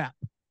first step.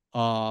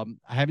 I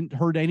haven't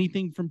heard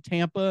anything from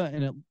Tampa,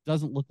 and it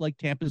doesn't look like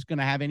Tampa's going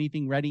to have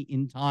anything ready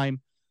in time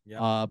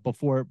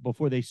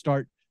before they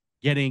start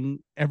getting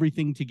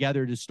everything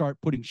together to start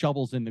putting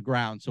shovels in the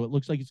ground. So it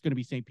looks like it's going to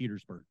be St.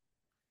 Petersburg.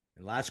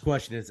 And last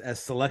question is, as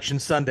Selection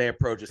Sunday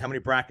approaches, how many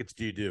brackets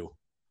do you do?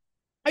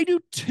 I do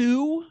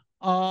two.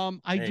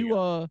 I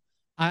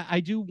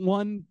do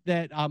one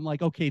that I'm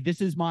like, okay,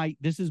 this is my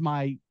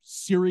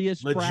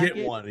serious legit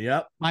bracket. One.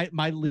 Yep.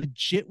 My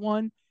legit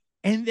one.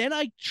 And then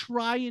I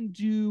try and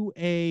do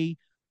a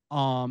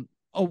kind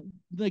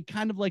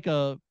of like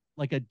a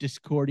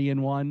Discordian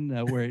one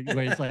where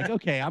it's like,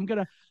 okay, I'm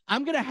gonna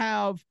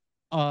have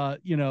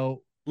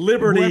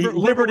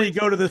Liberty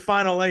go to the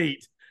final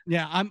 8.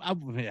 Yeah, I'm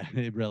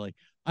really.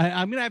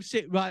 I'm gonna have to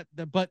say,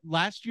 but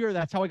last year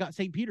that's how I got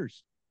St.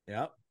 Peter's.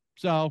 Yep.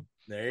 So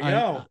there you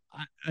go.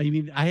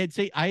 I had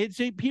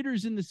St.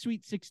 Peter's in the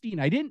Sweet 16.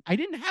 I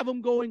didn't have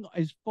them going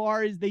as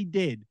far as they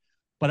did,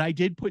 but I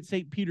did put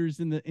St. Peter's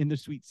in the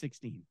Sweet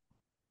 16.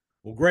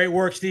 Well, great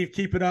work, Steve.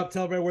 Keep it up.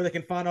 Tell everybody where they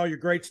can find all your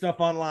great stuff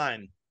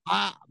online.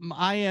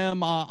 I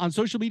am on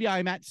social media.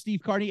 I'm at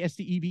Steve Carney,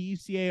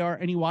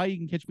 SteveCarney. You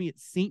can catch me at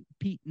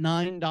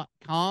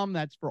stpete9.com.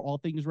 That's for all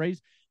things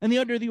Rays. And the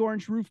Under the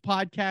Orange Roof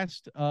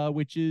podcast,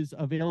 which is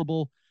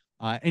available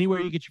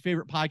anywhere you get your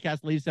favorite podcast.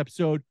 Latest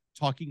episode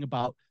talking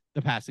about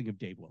the passing of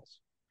Dave Wills.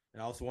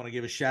 I also want to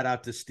give a shout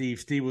out to Steve.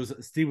 Steve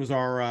was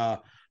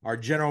our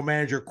general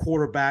manager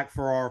quarterback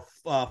for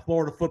our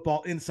Florida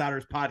Football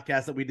Insiders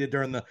podcast that we did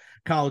during the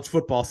college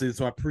football season.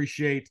 So I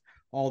appreciate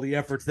all the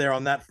efforts there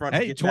on that front.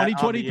 Hey,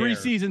 2023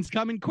 season's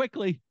coming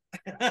quickly.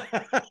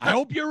 I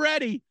hope you're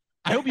ready.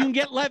 I hope you can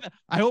get Levitt.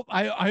 I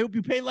hope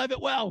you pay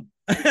Levitt well.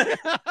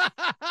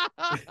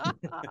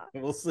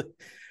 We'll see.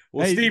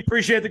 Well, hey, Steve,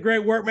 appreciate the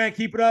great work, man.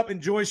 Keep it up.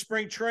 Enjoy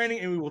spring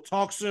training, and we will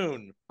talk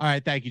soon. All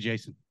right. Thank you,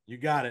 Jason. You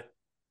got it.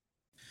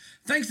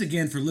 Thanks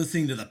again for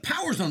listening to the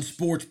Powers on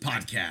Sports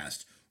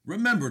podcast.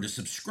 Remember to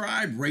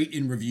subscribe, rate,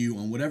 and review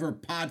on whatever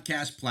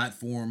podcast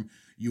platform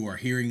you are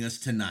hearing us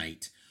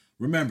tonight.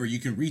 Remember, you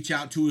can reach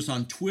out to us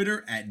on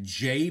Twitter at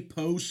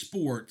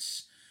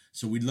JPoSports.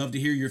 So we'd love to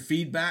hear your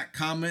feedback,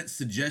 comments,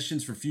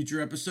 suggestions for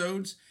future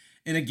episodes.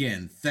 And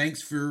again,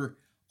 thanks for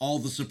all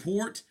the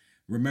support.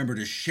 Remember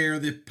to share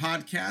the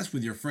podcast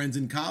with your friends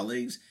and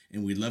colleagues.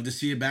 And we'd love to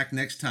see you back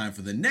next time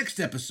for the next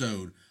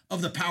episode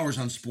of the Powers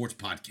on Sports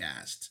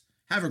podcast.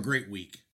 Have a great week.